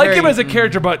 I I'm like very- him as a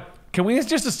character, but can we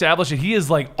just establish that he is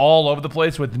like all over the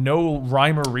place with no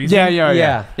rhyme or reason? Yeah.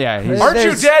 Yeah. he's- Aren't you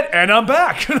There's- dead? And I'm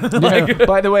back. Yeah.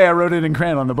 By the way, I wrote it in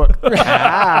crayon on the book.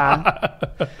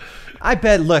 I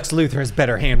bet Lex Luthor has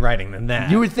better handwriting than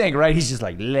that. You would think, right? He's just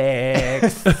like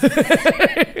Lex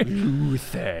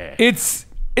Luthor.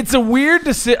 It's a weird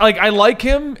decision. Like I like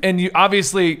him, and you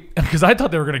obviously because I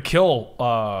thought they were gonna kill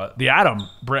the Atom,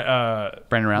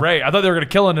 Brandon Routh. Ray. I thought they were gonna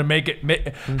kill him and make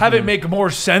it have it make more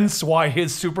sense why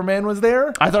his Superman was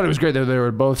there. I thought it was great that they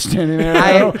were both standing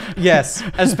there. Yes,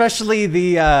 especially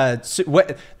the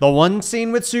one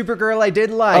scene with Supergirl I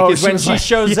did like Oh, is she when was she like-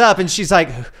 shows up and she's like,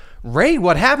 "Ray,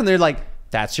 what happened?" They're like,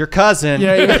 "That's your cousin."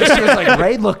 Yeah, she was like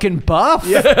Ray looking buff.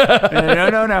 Yeah.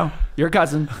 No, your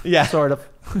cousin. Yeah. Sort of.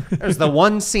 There's the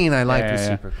one scene I liked Yeah, with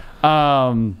yeah.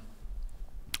 Supergirl.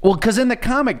 Well, because in the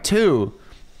comic too,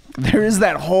 there is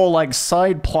that whole like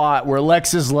side plot where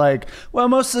Lex is like, well,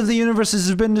 most of the universes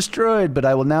have been destroyed, but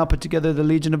I will now put together the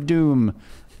Legion of Doom.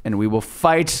 and we will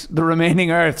fight the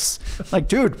remaining Earths. Like,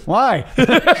 dude, why?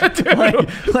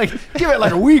 like, give it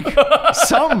like a week.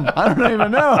 Something. I don't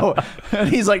even know. And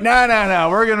he's like, no.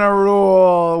 We're going to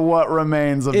rule what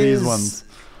remains of these ones.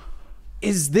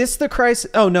 Is this the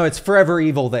crisis? Oh, no, it's Forever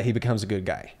Evil that he becomes a good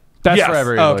guy. That's Yes.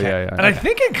 Forever Oh, Evil. okay. Yeah. And I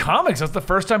think in comics, that's the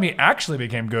first time he actually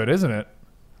became good, isn't it?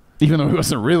 Even though he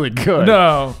wasn't really good.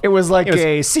 No. It was like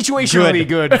a situationally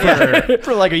good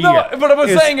for like a year. No, but what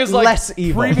I'm saying is like less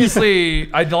evil. previously,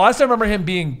 the last time I remember him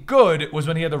being good was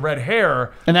when he had the red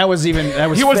hair. And that was He wasn't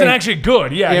fake. actually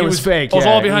good. Yeah, Yeah, he it was fake. It was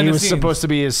yeah. all behind he the was scenes. supposed to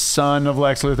be his son of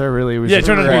Lex Luthor. Really, was Yeah, it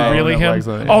turned out to clone be really of him. Lex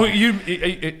Luthor, yeah. Oh,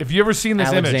 if you ever seen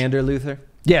this image, Alexander Luthor.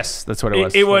 yes, that's what it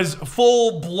was. it was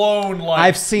full blown like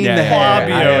I've seen Yeah, the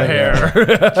yeah, hair. Fabio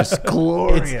hair. just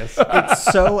glorious. It's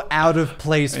so out of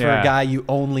place for Yeah. a guy you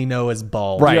only know as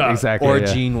bald. Right, Yeah. exactly. Or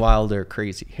yeah. Gene Wilder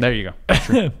crazy. There you go.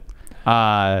 True.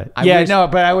 Yeah, wish- no,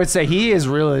 but I would say he is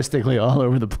realistically all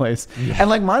over the place. And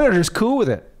like Monitor's cool with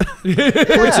it.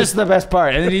 Which is the best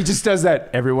part. And then he just does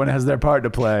that. Everyone has their part to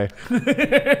play.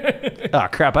 Oh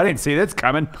crap, I didn't see this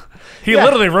coming. He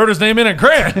literally wrote his name in a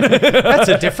crayon. That's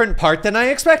a different part than I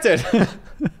expected.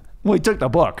 Well, he took the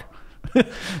book.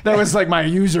 That was like my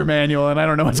user manual, and I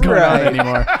don't know what's going on Right.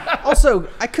 anymore. Also,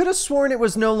 I could have sworn it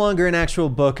was no longer an actual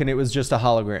book and it was just a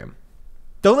hologram.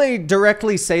 Don't they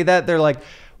directly say that? They're like,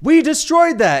 we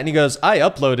destroyed that. And he goes, I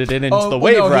uploaded it into the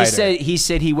Wave Rider. He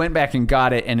said he went back and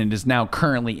got it, and it is now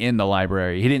currently in the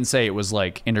library. He didn't say it was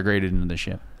like integrated into the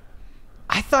ship.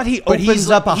 I thought he But opens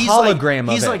up a hologram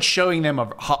of He's it. like showing them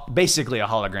basically a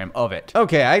hologram of it.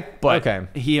 Okay, But okay.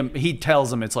 he tells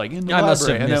them it's like in the I must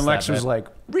library, have and then missed Lex that was bit. like,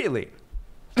 "Really?"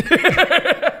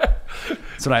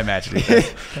 That's what I imagine. He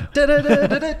said.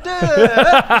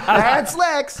 That's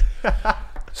Lex.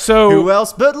 So Who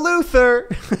else but Luther?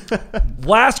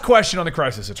 last question on the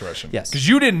crisis situation. Yes. Because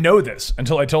you didn't know this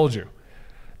until I told you.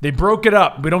 They broke it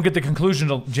up. We don't get the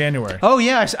conclusion until January. Oh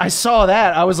yeah, I saw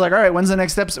that. I was like, "All right, when's the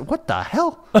next episode?" What the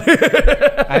hell?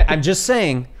 I'm just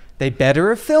saying, they better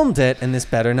have filmed it, and this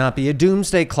better not be a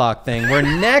doomsday clock thing. Where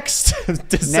next Next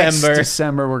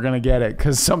December we're gonna get it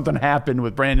because something happened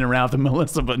with Brandon Routh and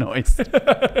Melissa Benoist.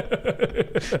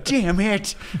 Damn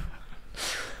it!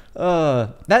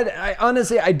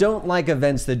 Honestly, I don't like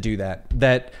events that do that.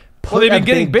 That put Well, they've been a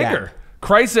getting big bigger. gap.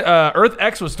 Crisis, Earth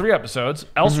X was 3 episodes.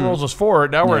 Elseworlds was 4.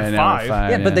 Now we're at now we're 5. five.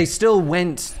 Yeah, but they still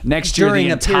went Next year, during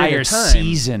the a period entire of time.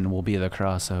 season will be the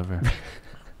crossover.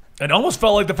 It almost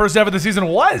felt like the first half of the season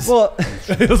was. Well,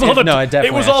 it was all the, no, it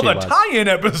definitely was all the actually was. tie-in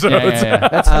episodes.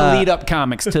 That's the lead-up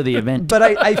comics to the event. but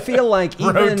I feel like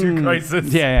Road to even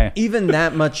Crisis. even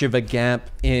that much of a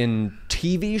gap in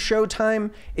TV show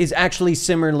time is actually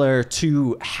similar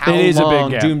to how It is a big long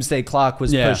gap. Doomsday Clock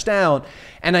was Yeah. pushed out,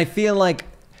 and I feel like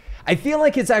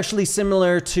it's actually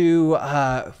similar to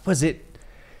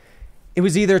it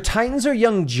was either Titans or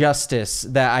Young Justice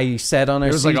that I said on our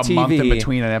was like a CTV month in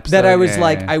between an episode. that I was Yeah,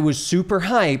 like yeah. I was super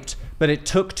hyped, but it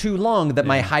took too long that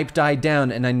my hype died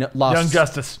down and I lost Young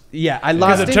Justice. Yeah, I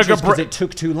lost it took a interest because break. it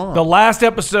took too long. The last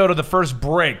episode of the first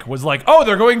break was like, oh,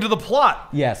 they're going to the plot.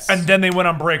 Yes. And then they went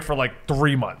on break for like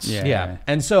 3 months. Yeah. Yeah.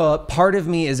 And so part of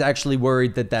me is actually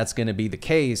worried that that's going to be the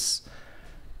case.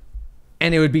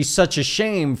 And it would be such a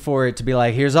shame for it to be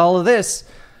like, here's all of this.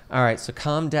 All right, so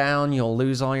calm down. You'll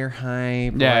lose all your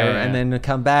hype. Yeah. And then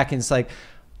come back and it's like,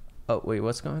 oh, wait,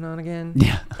 what's going on again?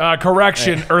 Yeah.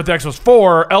 Correction, Earth X was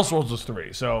 4, Elseworlds was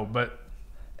 3. So, but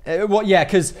Well, yeah,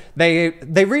 because they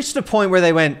reached a point where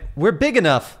they went, we're big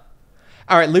enough.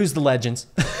 All right, lose the legends.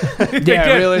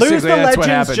 Yeah, realistically, Lose the that's what legends,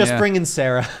 happened. just yeah. bring in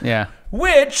Sarah. Yeah.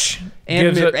 which And,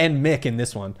 gives it, and Mick in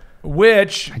this one.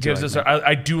 which gives like us.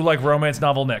 I do like romance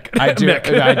novel Nick. I do. Mick.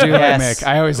 I do Yes. like Mick.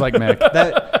 I always like Mick.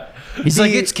 That, He's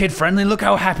like, it's kid friendly. Look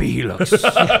how happy he looks. He's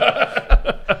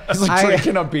like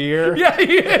drinking a beer. Yeah,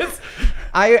 he is.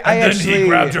 I And then actually he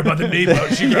grabbed her by the knee.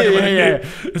 She grabbed her by the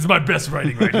knee. This is my best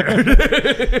writing right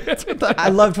here. I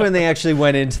loved when they actually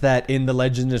went into that in the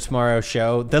Legends of Tomorrow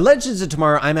show. The Legends of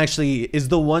Tomorrow is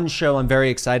the one show I'm very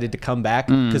excited to come back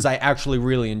because I actually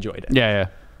really enjoyed it. Yeah.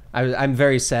 I'm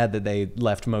very sad that they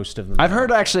left most of them. I've heard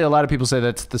actually a lot of people say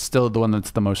that's still the one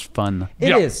that's the most fun. It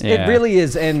Yeah. is. Yeah. It really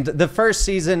is. And the first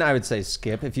season, I would say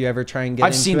skip if you ever try and get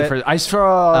I've into seen it. the first. I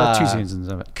saw 2 seasons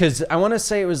of it. Because I want to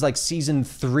say it was like season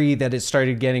 3 that it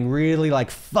started getting really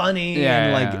like funny Yeah,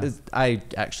 and yeah. like I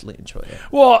actually enjoyed it.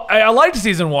 Well, I liked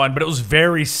season 1, but it was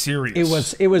very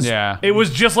serious. It was Yeah. It was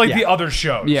just like Yeah. the other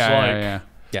shows. Yeah. like, yeah.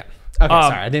 yeah. Okay,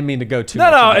 sorry, I didn't mean to go too. No,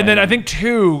 much no, into and then it. I think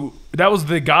 2 That was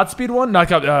the Godspeed one, not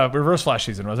Reverse Flash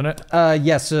season, wasn't it?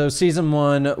 Yeah, so season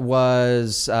 1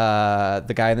 was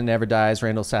the guy that never dies,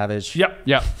 Randall Savage. Yep.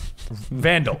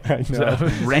 Vandal.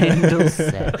 Randall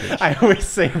Savage. I always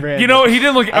say Randall. You know, he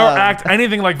didn't look or act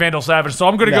anything like Vandal Savage, so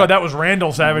I'm gonna go. That was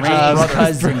Randall Savage's brother.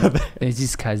 cousin. It's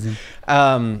his cousin.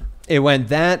 It went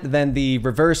that, then the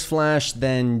Reverse Flash,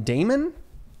 then Damon.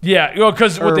 Yeah,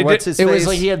 because what Or they what's did. his It was face?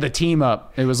 like he had the team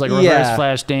up. It was like Reverse Yeah.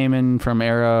 Flash Damon from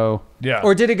Arrow. Yeah.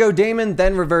 Or did it go Damon,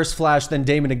 then Reverse Flash, then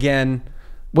Damon again?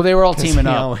 Well, they were all teaming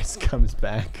he up. always comes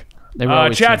back. They were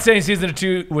always Chat teaming. saying season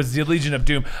 2 was the Legion of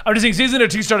Doom. I'm just saying season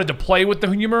 2 started to play with the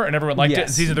humor and everyone liked it. And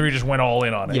Yes. season 3 just went all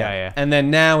in on it. Yeah. And then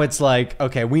now it's like,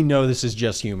 okay, we know this is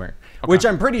just humor. Which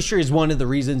I'm pretty sure is one of the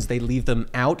reasons they leave them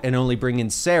out and only bring in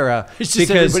Sarah. It's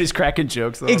just everybody's cracking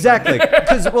jokes. Though. Exactly.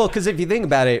 Because if you think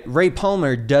about it, Ray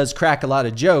Palmer does crack a lot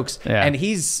of jokes. Yeah. And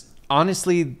he's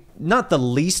honestly not the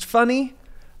least funny,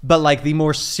 but like the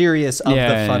more serious of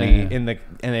the funny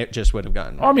and it just would have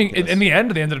gotten. I mean, ridiculous. in the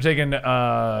end, they ended up taking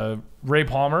Ray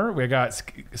Palmer. We got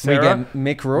we Sarah. get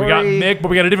Mick Rory. We got Mick, but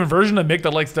we got a different version of Mick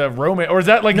that likes to romance. Or is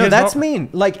that like No, his that's mean.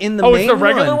 Like in the Oh, main it's the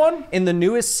regular one? in the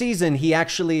newest season, he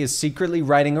actually is secretly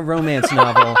writing a romance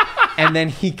novel, and then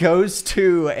he goes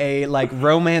to a like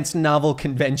romance novel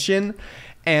convention,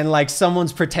 and like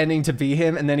someone's pretending to be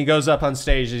him, and then he goes up on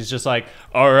stage. And he's just like,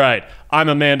 "All right, I'm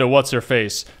Amanda. What's her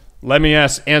face? Let me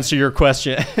answer your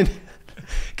question."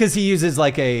 Because he uses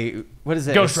like a what is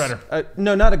it? Ghost Rider.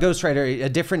 No, not a Ghost Rider. A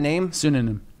different name.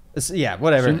 Synonym. Yeah,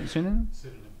 whatever. Synonym?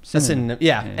 A synonym.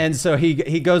 Yeah. And so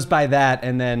he goes by that,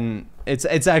 and then it's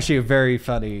actually a very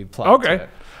funny plot. to Okay. it.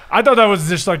 I thought that was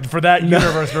just like for that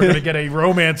universe, we're going to get a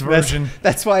romance version.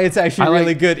 That's why it's actually I like-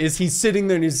 really good. Is he's sitting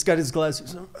there and he's got his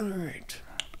glasses on. All right.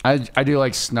 I do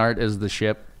like Snart as the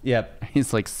ship. Yep.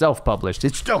 He's like self-published.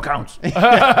 It still counts.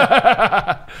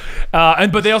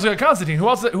 But they also got Constantine. Who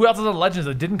else? Who else is the Legends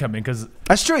that didn't come in? Because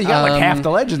That's true. You got like half the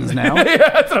legends now. yeah,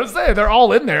 that's what I'm saying. They're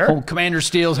all in there. Oh, Commander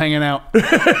Steele's hanging out.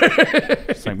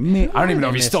 It's like, I don't even know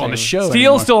if he's still on the show. Steele's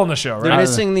anymore. still on the show, They're right?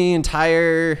 missing the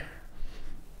entire.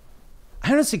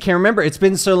 I honestly can't remember. It's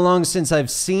been so long since I've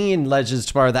seen Legends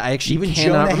tomorrow that I actually Even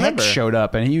cannot Jonah remember. Hex showed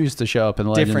up, and he used to show up in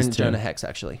Legends Different too. Jonah Hex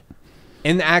actually.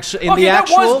 In the actual, Okay, that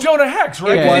was Jonah Hex,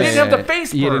 right? It 'Cause was. he didn't have the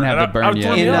face burn. He didn't have the and burn I was yet.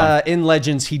 totally off. in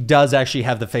Legends, he does actually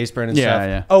have the face burn and Yeah, stuff.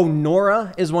 yeah. Oh,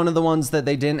 Nora is one of the ones that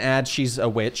they didn't add. She's a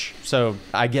witch, so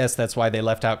I guess that's why they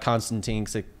left out Constantine,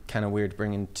 because it's kind of weird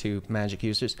bringing two magic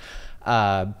users.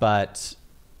 But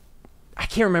I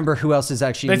can't remember who else is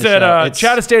actually. They in the said show. It's-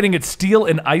 Chad is stating it's Steel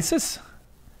and ISIS.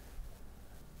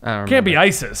 I don't Can't be remember.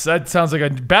 ISIS. That sounds like a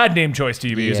bad name choice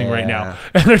to be using right now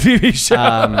Yeah. in a TV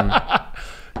show.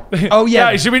 Oh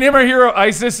yeah. Should we name our hero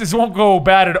ISIS? This won't go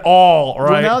bad at all,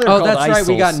 right? now they're Oh, called that's right.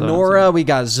 We ISIL, got so- Nora. We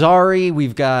got Zari.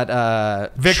 We've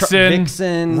got Vixen.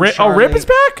 Vixen. Rip Charlie. is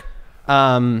back?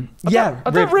 Yeah,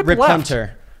 I thought Rip Rip left.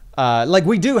 Hunter. Like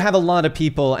we do have a lot of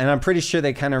people, and I'm pretty sure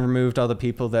they kind of removed all the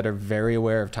people that are very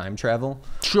aware of time travel.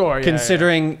 Sure, yeah.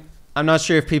 Considering, I'm not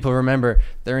sure if people remember,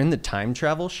 they're in the time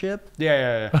travel ship.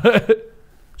 Yeah.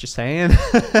 Just saying.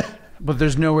 But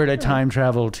there's nowhere to time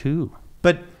travel to.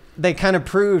 But they kind of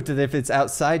proved that if it's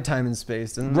outside time and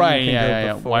space, then Right, you can go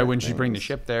yeah. before Why wouldn't you bring the things.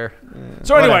 ship there?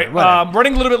 So anyway, Whatever.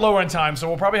 running a little bit lower on time, so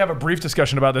we'll probably have a brief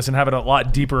discussion about this and have it a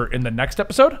lot deeper in the next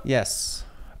episode. Yes,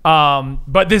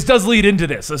 But this does lead into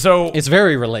this. So it's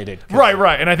very related.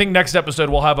 Right. And I think next episode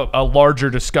we'll have a larger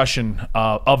discussion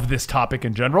of this topic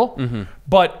in general.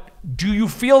 But do you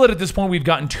feel that at this point we've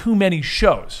gotten too many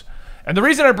shows? And the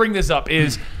reason I bring this up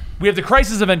is we have the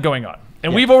Crisis event going on.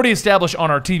 And we've already established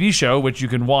on our TV show, which you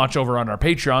can watch over on our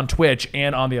Patreon, Twitch,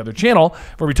 and on the other channel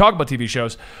where we talk about TV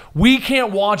shows, we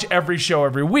can't watch every show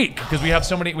every week because we have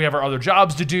so many, we have our other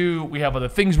jobs to do, we have other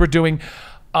things we're doing.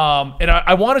 And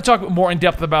I want to talk more in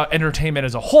depth about entertainment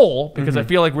as a whole because I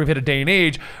feel like we've hit a day and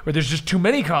age where there's just too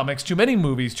many comics, too many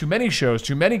movies, too many shows,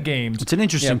 too many games. It's an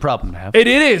interesting problem to have. It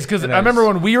is because I remember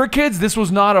when we were kids, this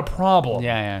was not a problem.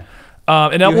 Yeah.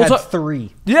 And now You we'll had talk.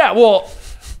 3. Yeah, well,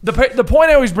 the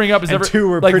point I always bring up is And 2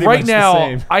 were like pretty right much the now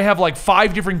same. I have like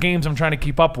 5 different games I'm trying to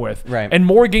keep up with, Right. and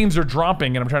more games are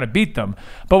dropping, and I'm trying to beat them.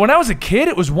 But when I was a kid,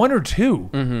 it was 1 or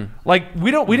 2. Like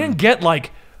we didn't get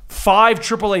like 5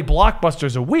 AAA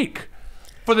blockbusters a week.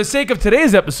 For the sake of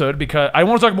today's episode, because I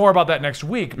want to talk more about that next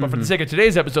week, but for the sake of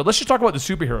today's episode, let's just talk about the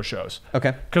superhero shows.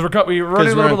 Okay. Because we're running a Because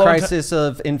little we're bit on low on time. Crisis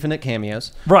of Infinite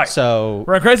Cameos. Right. So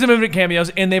We're on Crisis of Infinite Cameos,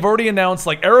 and they've already announced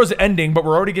like Arrow's ending, but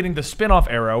we're already getting the spin-off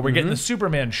Arrow. We're getting the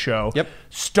Superman show. Yep.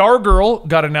 Stargirl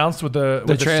got announced with the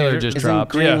trailer teaser. just isn't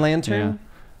dropped. Green Yeah. Lantern?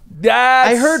 That's,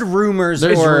 I heard rumors.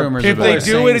 There's or rumors if people they are do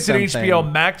saying it, it's an something.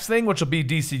 HBO Max thing, which will be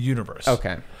DC Universe.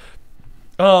 Okay.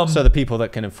 So the people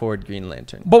that can afford Green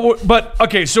Lantern. But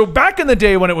okay, so back in the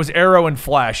day when it was Arrow and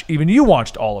Flash, even you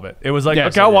watched all of it. It was like,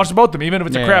 Yes, okay, I I'll did. watch both of them. Even if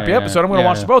it's a crappy episode, I'm going to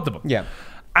watch both of them. Yeah.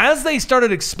 As they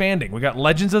started expanding, we got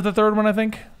Legends of the third one, I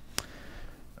think.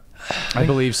 I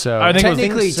believe so. I think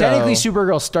it was- technically,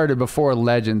 Supergirl started before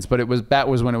Legends, but that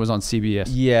was when it was on CBS.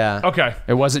 Yeah. Okay.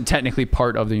 It wasn't technically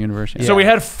part of the universe. So we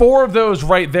had 4 of those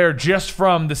right there just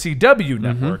from the CW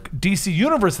network. DC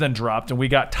Universe then dropped, and we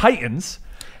got Titans,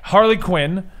 Harley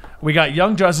Quinn, we got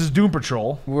Young Justice, Doom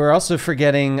Patrol. We're also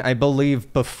forgetting, I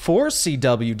believe, before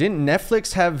CW, didn't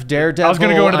Netflix have Daredevil? I was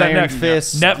gonna go into that Iron next.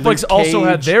 Fist, Netflix Luke also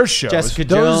had Cage, their shows. Jessica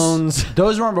those Jones.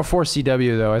 those weren't before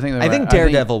CW though. I think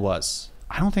Daredevil was.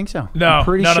 I don't think so. No, I'm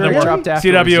pretty none sure of them it were. dropped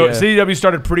afterwards. CW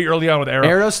started pretty early on with Arrow.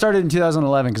 Arrow started in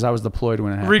 2011 because I was deployed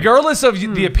when it happened. Regardless of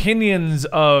the opinions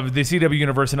of the CW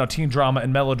universe and how teen drama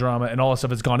and melodrama and all that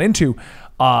stuff has gone into,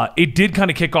 it did kind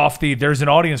of kick off there's an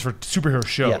audience for superhero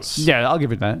shows. Yes. Yeah, I'll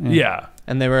give it that. Yeah.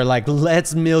 And they were like,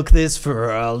 let's milk this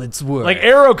for all it's worth. Like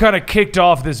Arrow kind of kicked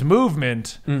off this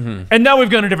movement, and now we've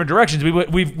gone in different directions.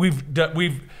 We've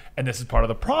and this is part of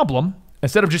the problem.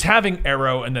 Instead of just having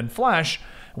Arrow and then Flash,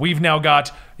 we've now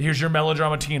got, here's your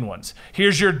melodrama teen ones.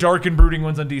 Here's your dark and brooding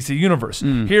ones on DC Universe.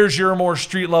 Here's your more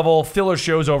street level filler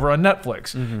shows over on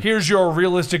Netflix. Here's your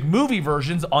realistic movie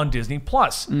versions on Disney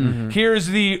Plus. Here's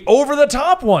the over the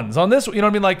top ones on this. You know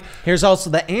what I mean? Like, here's also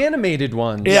the animated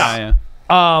ones. yeah.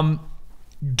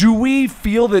 Do we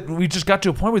feel that we just got to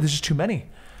a point where there's just too many?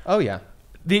 Oh, yeah.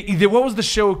 What was the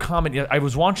show comment? I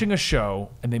was watching a show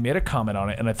and they made a comment on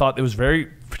it, and I thought it was very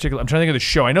particular. I'm trying to think of the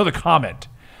show. I know the comment.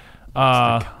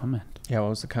 Comment. Yeah, what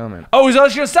was the comment? Oh, it was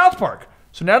actually on South Park.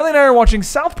 So Natalie and I were watching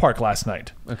South Park last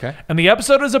night. Okay. And the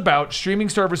episode is about streaming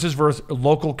services versus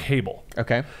local cable.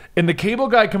 Okay. And the cable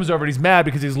guy comes over and he's mad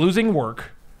because he's losing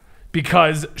work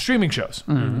because streaming shows.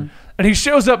 And he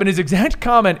shows up and his exact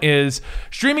comment is,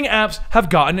 streaming apps have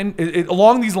gotten,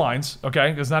 along these lines,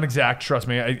 okay? It's not exact, trust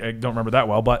me, I don't remember that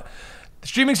well, but the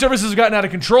streaming services have gotten out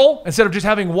of control. Instead of just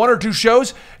having 1 or 2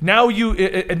 shows, now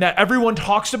and that everyone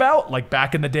talks about, like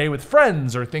back in the day with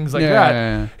Friends or things like that.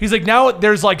 Yeah. He's like, now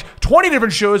there's like 20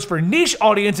 different shows for niche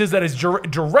audiences that is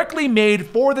directly made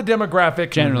for the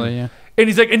demographic. Generally, yeah. And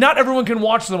he's like, and not everyone can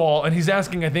watch them all. And he's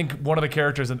asking, I think, one of the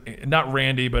characters, not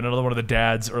Randy, but another one of the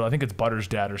dads, or I think it's Butter's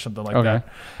dad or something like that.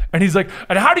 And he's like,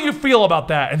 and how do you feel about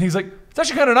that? And he's like, it's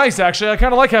actually kind of nice, actually. I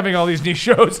kind of like having all these niche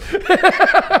shows.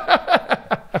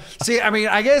 See, I mean,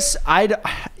 I guess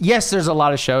yes, there's a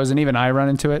lot of shows, and even I run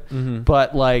into it.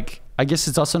 But like, I guess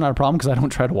it's also not a problem because I don't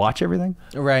try to watch everything.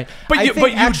 Right. But you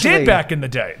did back in the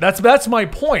day. That's my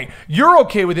point. You're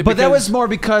okay with it, But that was more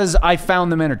because I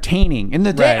found them entertaining. In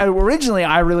the day, Right. originally,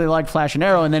 I really liked Flash and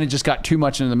Arrow, and then it just got too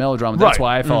much into the melodrama. That's Right.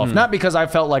 why I fell off. Not because I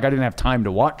felt like I didn't have time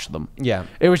to watch them. Yeah.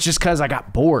 It was just because I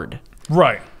got bored.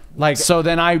 right. Like, So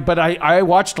then I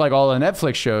watched like all the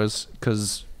Netflix shows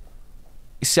because,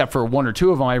 except for 1 or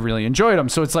 2 of them, I really enjoyed them.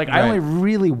 So it's like I Right. only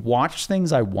really watch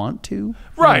things I want to.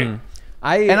 Right.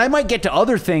 And I might get to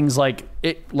other things like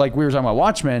we were talking about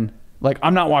Watchmen. Like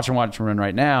I'm not watching Watchmen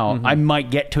right now. I might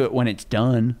get to it when it's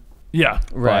done. Yeah.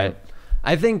 right.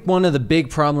 I think one of the big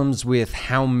problems with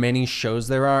how many shows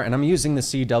there are, and I'm using the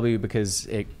CW because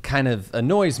it kind of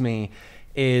annoys me,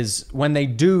 is when they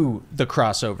do the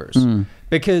crossovers.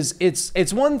 Because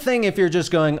it's one thing if you're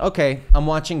just going, okay, I'm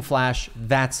watching Flash,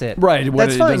 that's it. Right,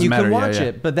 That's it fine, doesn't you matter, can yeah, watch yeah.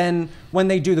 it. But then when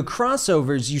they do the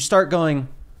crossovers, you start going,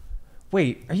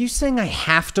 wait, are you saying I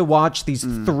have to watch these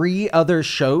 3 other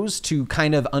shows to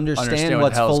kind of understand what the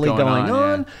what's hell's fully going going on,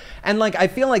 on? And like, I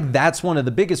feel like that's one of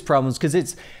the biggest problems because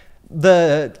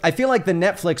I feel like the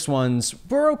Netflix ones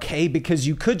were okay because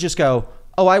you could just go,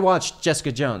 oh, I watched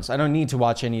Jessica Jones. I don't need to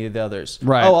watch any of the others.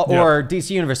 Right. Oh, Yeah. or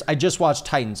DC Universe. I just watched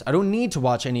Titans. I don't need to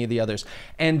watch any of the others.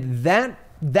 And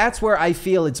that's where I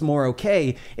feel it's more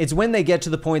okay. It's when they get to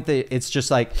the point that it's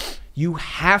just like, you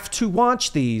have to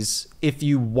watch these if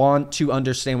you want to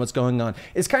understand what's going on.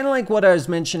 It's kind of like what I was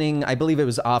mentioning, I believe it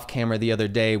was off camera the other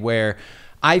day, where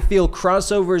I feel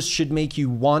crossovers should make you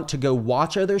want to go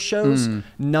watch other shows,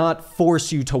 not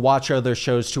force you to watch other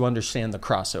shows to understand the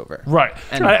crossover. Right.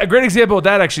 A great example of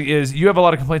that actually is you have a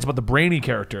lot of complaints about the Brainy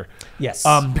character. Yes.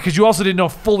 Because you also didn't know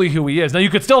fully who he is. Now,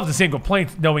 you could still have the same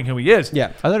complaint knowing who he is. Yeah.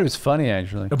 I thought it was funny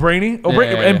actually. A Brainy?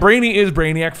 Yeah. And Brainy is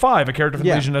Brainiac 5, a character from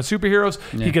Yeah. Legion of Superheroes.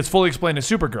 He gets fully explained as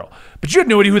Supergirl. But you had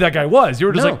no idea who that guy was. You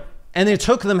were just No. like, And it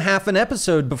took them half an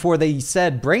episode before they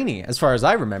said Brainy, as far as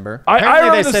I remember. I Apparently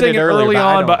remember they them said saying it early I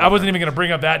on, don't but I remember. wasn't even going to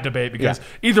bring up that debate because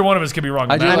Yeah. either one of us could be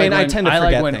wrong. I, on do that. I mean, like I when, tend to I like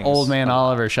forget when things. Old Man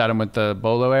Oliver shot him with the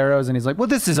bolo arrows, and he's like, "Well,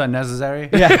 this is unnecessary."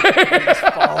 Yeah. He just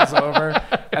falls over,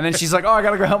 and then she's like, "Oh, I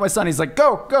gotta go help my son." He's like,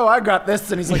 "Go, I got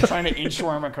this," and he's like trying to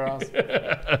inchworm across.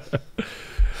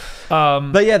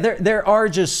 But yeah, there are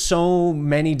just so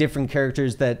many different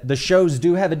characters that the shows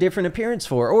do have a different appearance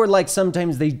for, or like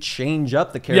sometimes they change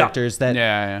up the characters that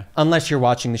Yeah. unless you're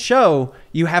watching the show,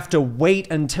 you have to wait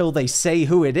until they say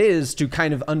who it is to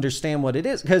kind of understand what it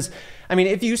is. Because I mean,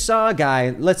 if you saw a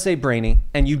guy, let's say Brainy,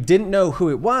 and you didn't know who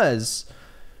it was,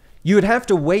 you would have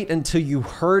to wait until you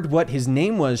heard what his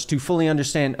name was to fully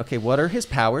understand, okay, what are his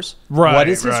powers? Right, What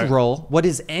is his right. role? What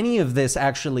does any of this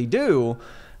actually do?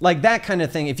 Like that kind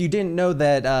of thing. If you didn't know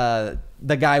that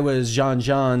the guy was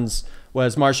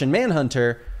was Martian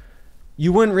Manhunter,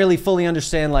 you wouldn't really fully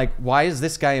understand, like, why is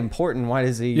this guy important? Why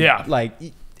does he, Yeah. like,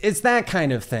 it's that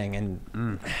kind of thing.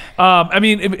 And I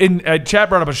mean, in chat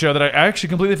brought up a show that I actually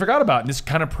completely forgot about, and this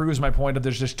kind of proves my point of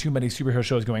there's just too many superhero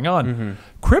shows going on.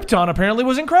 Krypton apparently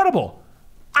was incredible.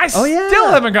 I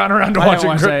still haven't gotten around to I didn't watching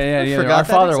watch Krypton. that yet either. forgot Our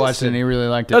that father watched it existed. and he really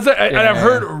liked it. That's it. And Yeah. I've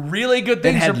heard really good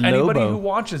things had from anybody Lobo, who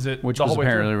watches it, which the was whole way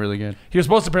apparently through. really good. He was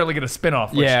supposed to apparently get a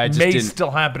spinoff, which Yeah, it just may didn't.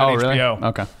 still happen Oh, on really? HBO.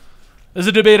 Okay. There's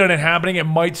a debate on it happening. It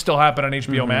might still happen on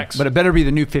HBO Max. But it better be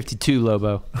the new 52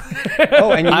 Lobo.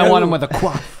 oh, and you I know, want him with a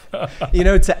quaff. you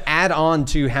know, to add on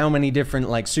to how many different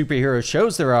like superhero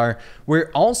shows there are,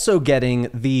 we're also getting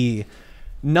the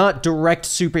not direct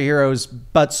superheroes,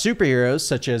 but superheroes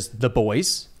such as The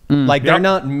Boys. Like they're Yep.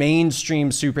 not mainstream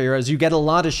superheroes. You get a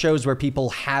lot of shows where people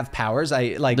have powers.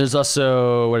 I like. There's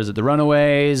also, what is it, The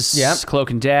Runaways, Yep.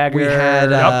 Cloak and Dagger. We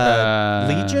had Yep.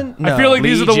 Legion. I feel like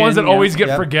these are the ones that Legion, always get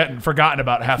Yep. forgotten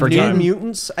about half the New time.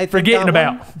 Mutants. I think Forgetting got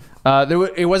about.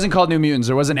 one. It wasn't called New Mutants.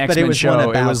 There was an it X-Men was show. one It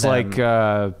about was them.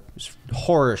 like...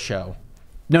 Horror show.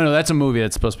 No, that's a movie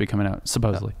that's supposed to be coming out,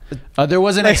 supposedly. There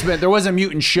was an X-Men. There was a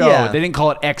mutant show. Yeah. They didn't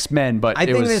call it X-Men, but I it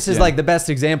think was, this is yeah. like the best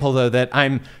example, though, that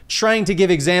I'm trying to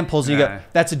give examples. And you Yeah. go,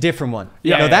 that's a different one.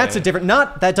 Yeah, no, yeah, that's yeah. a different.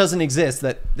 Not that doesn't exist.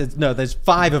 No, there's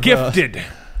 5 of those. Gifted.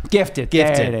 Gifted.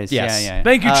 Gifted, There it is. yes. Yeah.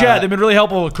 Thank you, Chad. They've been really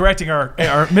helpful with correcting our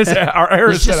errors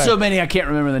There's just today. so many I can't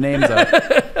remember the names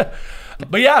of.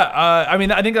 But yeah, I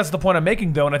mean, I think that's the point I'm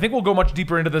making, though, and I think we'll go much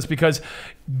deeper into this because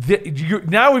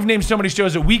now we've named so many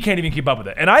shows that we can't even keep up with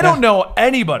it. And I don't know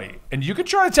anybody, and you can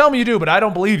try to tell me you do, but I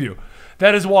don't believe you,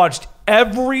 that has watched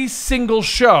every single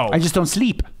show. I just don't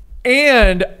sleep.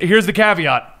 And here's the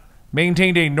caveat: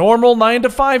 maintained a normal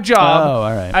 9-to-5 job, Oh,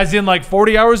 all right. as in like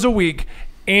 40 hours a week,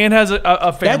 and has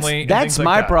a family. and That's things like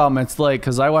my that. problem. It's like,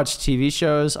 because I watch TV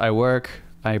shows, I work,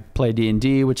 I play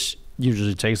D&D, which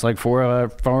usually takes like 4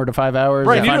 to 5 hours.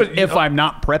 Right, If, you I'm, do it- if I'm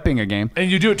not prepping a game.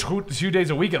 And you do it 2 days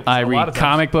a week. At I a lot read of times.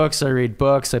 comic books, I read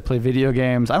books, I play video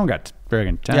games. I don't got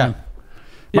friggin' time. Yeah.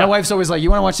 My wife's always like, "You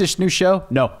want to watch this new show?"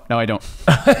 No, I don't.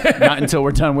 Not until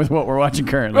we're done with what we're watching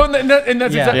currently. Well, and that's Yeah.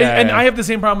 exactly, Yeah, and yeah. I have the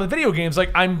same problem with video games.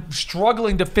 Like I'm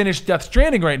struggling to finish Death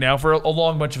Stranding right now for a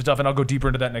long bunch of stuff, and I'll go deeper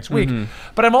into that next week. Mm-hmm.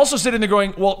 But I'm also sitting there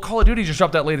going, well, Call of Duty just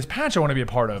dropped that latest patch I want to be a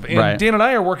part of, and Right. Dan and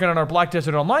I are working on our Black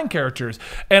Desert Online characters,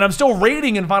 and I'm still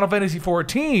raiding in Final Fantasy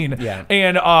 14. Yeah.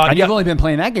 And And you've only been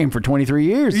playing that game for 23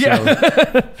 years. Yeah.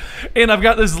 So. and I've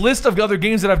got this list of other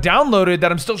games that I've downloaded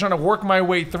that I'm still trying to work my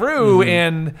way through,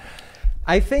 and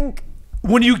I think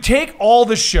when you take all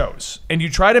the shows and you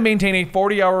try to maintain a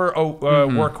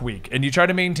 40-hour work week and you try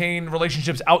to maintain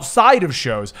relationships outside of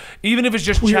shows, even if it's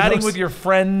just chatting with your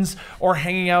friends or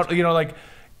hanging out, like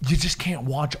you just can't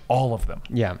watch all of them.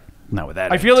 yeah. Not with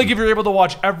that. I feel like if you're able to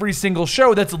watch every single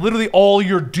show, that's literally all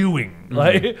you're doing.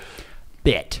 Like,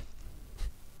 bit.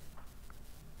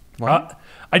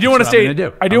 I do want to state.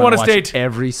 I do want to state.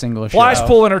 every single show. Flash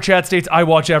Pull in our chat states, I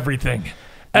watch everything,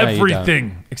 No, you don't.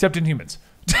 everything except Inhumans.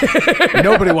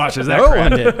 Nobody watches that No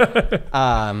crap. one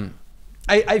did.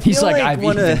 I feel He's like, I've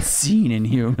one even of seen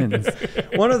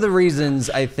Inhumans. one of the reasons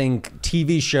I think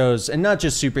TV shows, and not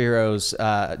just superheroes,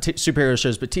 superhero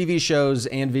shows, but TV shows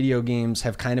and video games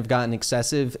have kind of gotten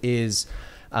excessive is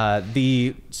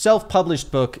the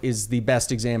self-published book is the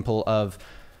best example of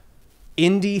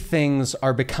indie things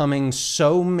are becoming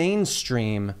so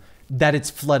mainstream that it's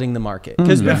flooding the market.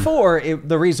 Because before,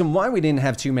 the reason why we didn't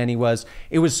have too many was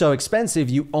it was so expensive,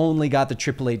 you only got the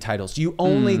AAA titles. You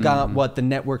only got what the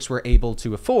networks were able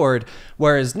to afford.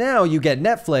 Whereas now you get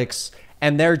Netflix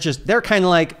and they're kind of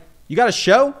like, you got a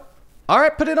show? All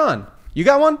right, put it on. You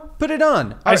got one? Put it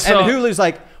on. I saw- And Hulu's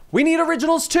like, we need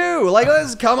originals too. Like,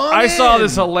 let's come on. I saw in.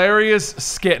 this hilarious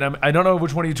skit, and I don't know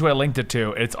which one of you two I linked it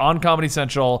to. It's on Comedy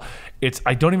Central.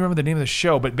 I don't even remember the name of the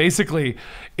show, but basically,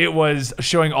 it was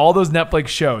showing all those Netflix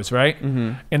shows, right?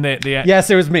 Mm-hmm. And Yes,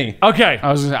 it was me. okay. I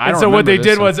was gonna say, I And don't so what remember they this,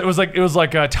 did so- was it was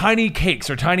like tiny cakes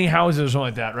or tiny houses or something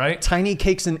like that, right? Tiny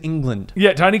Cakes in England.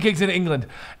 Yeah, tiny cakes in England.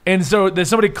 And so then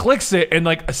somebody clicks it, and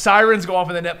like sirens go off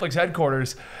in the Netflix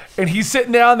headquarters, and he's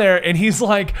sitting down there, and he's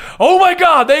like, "Oh my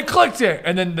God, they clicked it!"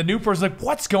 And then the new person's like,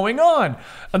 what's going on?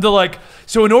 And they're like,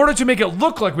 so in order to make it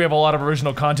look like we have a lot of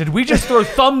original content, we just throw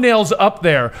thumbnails up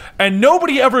there and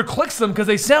nobody ever clicks them because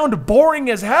they sound boring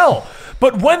as hell.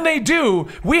 But when they do,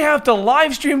 we have to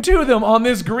live stream to them on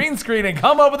this green screen and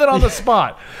come up with it on the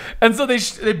spot. And so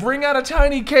they bring out a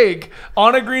tiny cake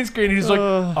on a green screen and he's like,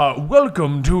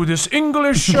 welcome to this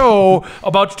English show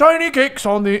about tiny cakes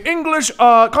on the English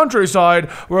countryside.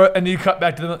 And you cut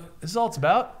back to them. This is all it's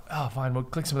about? Oh, fine. We'll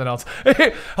click something else.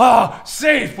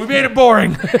 Safe. We made it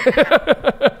boring.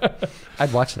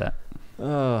 I'd watch that.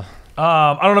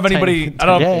 I don't know if anybody. I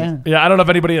don't know if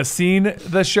anybody has seen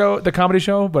the show, the comedy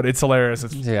show, but it's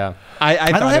hilarious. Yeah,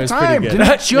 I don't thought it have was time pretty to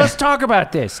good. just talk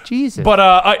about this. Jesus. But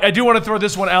I do want to throw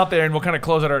this one out there, and we'll kind of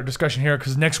close out our discussion here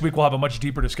because next week we'll have a much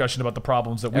deeper discussion about the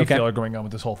problems that we feel are going on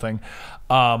with this whole thing.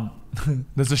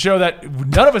 There's a show that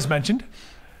none of us mentioned,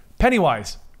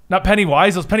 Pennywise. Not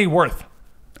Pennywise, it was Pennyworth.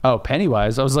 Oh,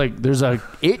 Pennywise. I was like, there's a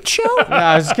It show?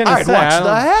 Yeah, I was gonna I'd say, watch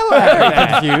the hell out of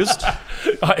that. confused.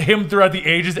 Him throughout the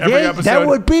ages, every episode. That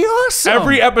would be awesome.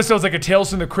 Every episode's like a Tales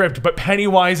from the Crypt, but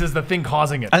Pennywise is the thing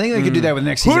causing it. I think they could do that with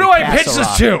next Who season. do of I pitch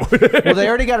Castle this Rock. to? Well, they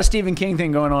already got a Stephen King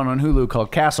thing going on Hulu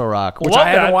called Castle Rock, which Love I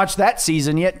haven't that. watched that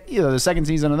season yet, the second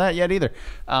season of that yet either.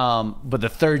 But the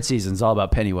third season's all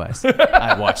about Pennywise.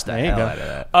 I'd watch that hell out of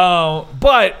that.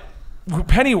 But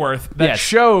Pennyworth, that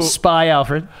show Spy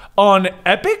Alfred. on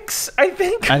Epix, I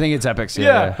think. I think it's Epix.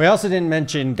 Yeah. We also didn't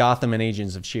mention Gotham and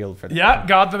Agents of S.H.I.E.L.D. for that. Yeah,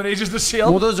 Gotham and Agents of S.H.I.E.L.D.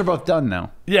 Well, those are both done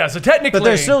now. Yeah, so technically. But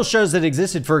there's still shows that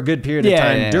existed for a good period of Yeah,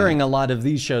 time yeah, yeah. during a lot of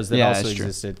these shows that also that's true.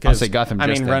 existed. I'll say Gotham I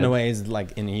just mean, ended. Runaways,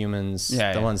 like Inhumans,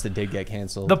 Yeah, the yeah. ones that did get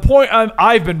canceled. The point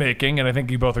I've been making, and I think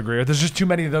you both agree with, there's just too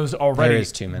many of those already. There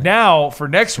is too many. Now, for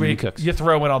next many week, cooks. you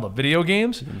throw in all the video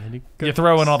games, you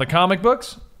throw in all the comic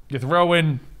books, you throw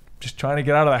in just trying to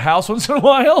get out of the house once in a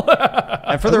while.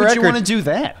 and for the Why would you record, want to do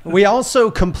that? we also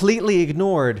completely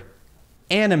ignored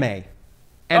anime and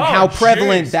Oh, how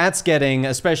prevalent jeez. that's getting,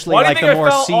 especially Why do you like think the more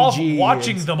I fell off CG.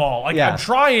 watching them all? Like, Yeah. I'm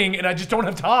trying, and I just don't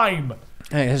have time.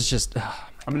 It's just. I'm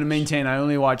going to maintain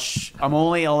I'm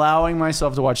only allowing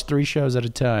myself to watch 3 shows at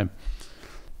a time.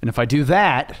 And if I do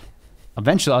that,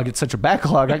 eventually I'll get such a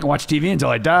backlog I can watch TV until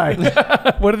I die.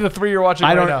 What are the 3 you're watching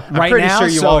I right don't now? right pretty now, sure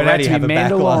you so already it has have to be a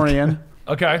backlog. Mandalorian.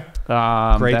 Okay.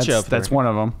 Great show. That's one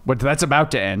of them. But that's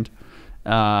about to end.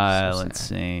 Let's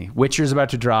see. Witcher's about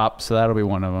to drop, so that'll be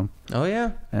one of them. Oh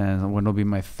yeah. And what'll be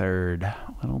my third?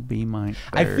 What'll be my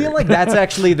third? I feel like that's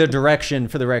actually the direction,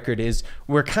 for the record, is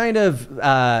we're kind of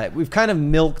we've kind of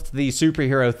milked the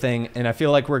superhero thing, and I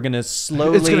feel like we're gonna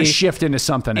slowly it's going to shift into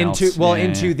something else.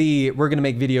 into the we're gonna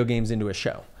make video games into a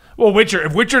show. Well, Witcher.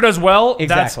 If Witcher does well,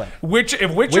 Exactly. If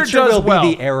Witcher does will well,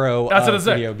 be the arrow that's what of I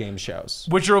said. video game shows.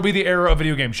 Witcher will be the era of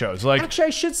video game shows. Like, Actually,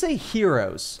 I should say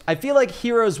Heroes. I feel like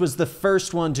Heroes was the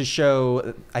first one to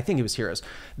show, I think it was Heroes,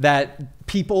 that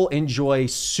people enjoy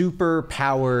super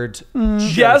powered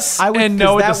yes and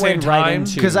no at the same time.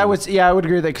 Because I would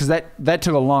agree with that, because that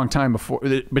took a long time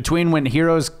between when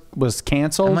Heroes was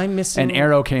canceled Am I missing- and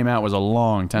Arrow came out was a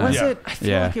long time. Was Yeah. it? I feel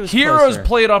Yeah. like it was Heroes closer.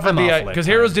 played off of I'm the awful at because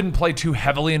time. Heroes didn't play too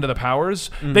heavily into the powers.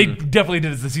 They definitely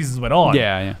did as the seasons went on.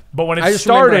 Yeah, yeah. But when it I just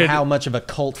started, remember how much of a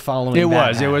cult following It that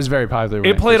was. had. It was very popular. when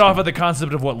it played first off came of the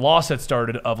concept of what Lost had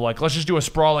started of like, let's just do a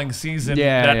sprawling season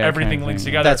Yeah, that yeah, everything kind of links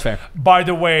thing, together. That's fair. By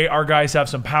the way, our guys have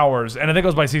some powers. And I think it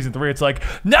was by season 3, it's like,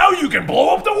 now you can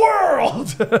blow up the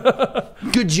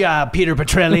world. Good job, Peter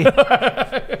Petrelli.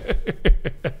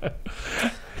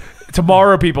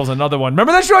 Tomorrow People's another one.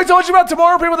 Remember that show I told you about,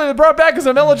 Tomorrow People, that they brought back as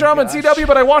a melodrama on CW,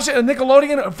 but I watched it on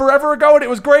Nickelodeon forever ago, and it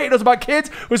was great. It was about kids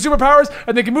with superpowers,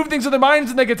 and they can move things with their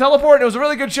minds, and they can teleport, and it was a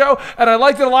really good show, and I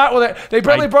liked it a lot. Well, they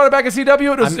apparently brought it back at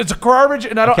CW. It's garbage,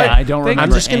 and I don't... Okay, I don't remember.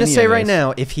 I'm just going to any say of right this.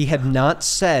 now, if he had not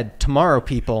said Tomorrow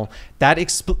People, that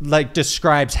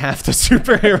describes half the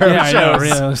superhero Yeah, I know, shows.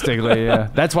 realistically, yeah.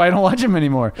 That's why I don't watch them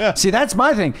anymore. See, that's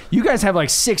my thing. You guys have like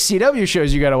 6 CW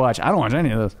shows you got to watch. I don't watch any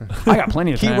of those. I got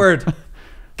plenty of time. Keyword,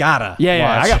 gotta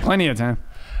Yeah, watch. I got plenty of time.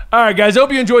 All right, guys.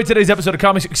 Hope you enjoyed today's episode of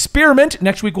Comics Experiment.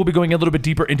 Next week, we'll be going a little bit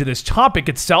deeper into this topic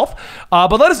itself.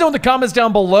 But let us know in the comments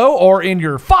down below or in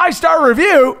your 5-star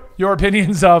review your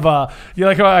opinions of, you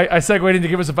like how I segued in to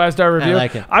give us a 5-star review? I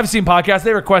like it. I've seen podcasts.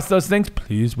 They request those things.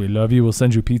 Please, we love you. We'll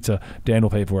send you pizza. Dan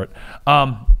will pay for it.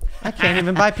 I can't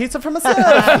even buy pizza for myself.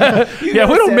 Yeah,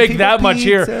 we don't send make people that much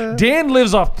here. pizza. Dan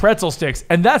lives off pretzel sticks,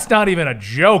 and that's not even a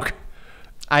joke.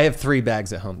 I have 3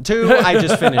 bags at home. 2, I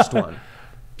just finished one.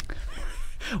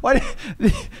 Why?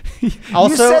 You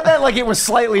Also- said that like it was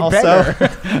slightly better.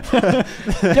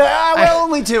 Yeah, well,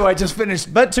 only 2. I just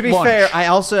finished. But to be lunch. fair, I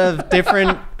also have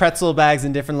different pretzel bags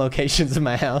in different locations in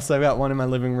my house. I've got one in my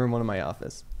living room, one in my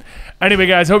office. Anyway,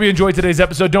 guys, hope you enjoyed today's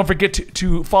episode. Don't forget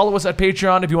to follow us at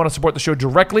Patreon if you want to support the show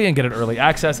directly and get an early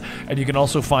access. And you can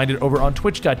also find it over on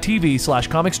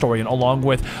twitch.tv/comicstorian, along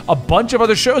with a bunch of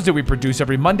other shows that we produce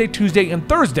every Monday, Tuesday, and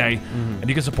Thursday. And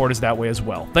you can support us that way as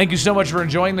well. Thank you so much for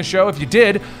enjoying the show if you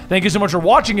did. Thank you so much for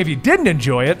watching if you didn't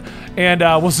enjoy it. And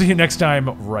we'll see you next time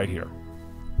right here.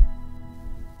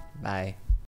 Bye.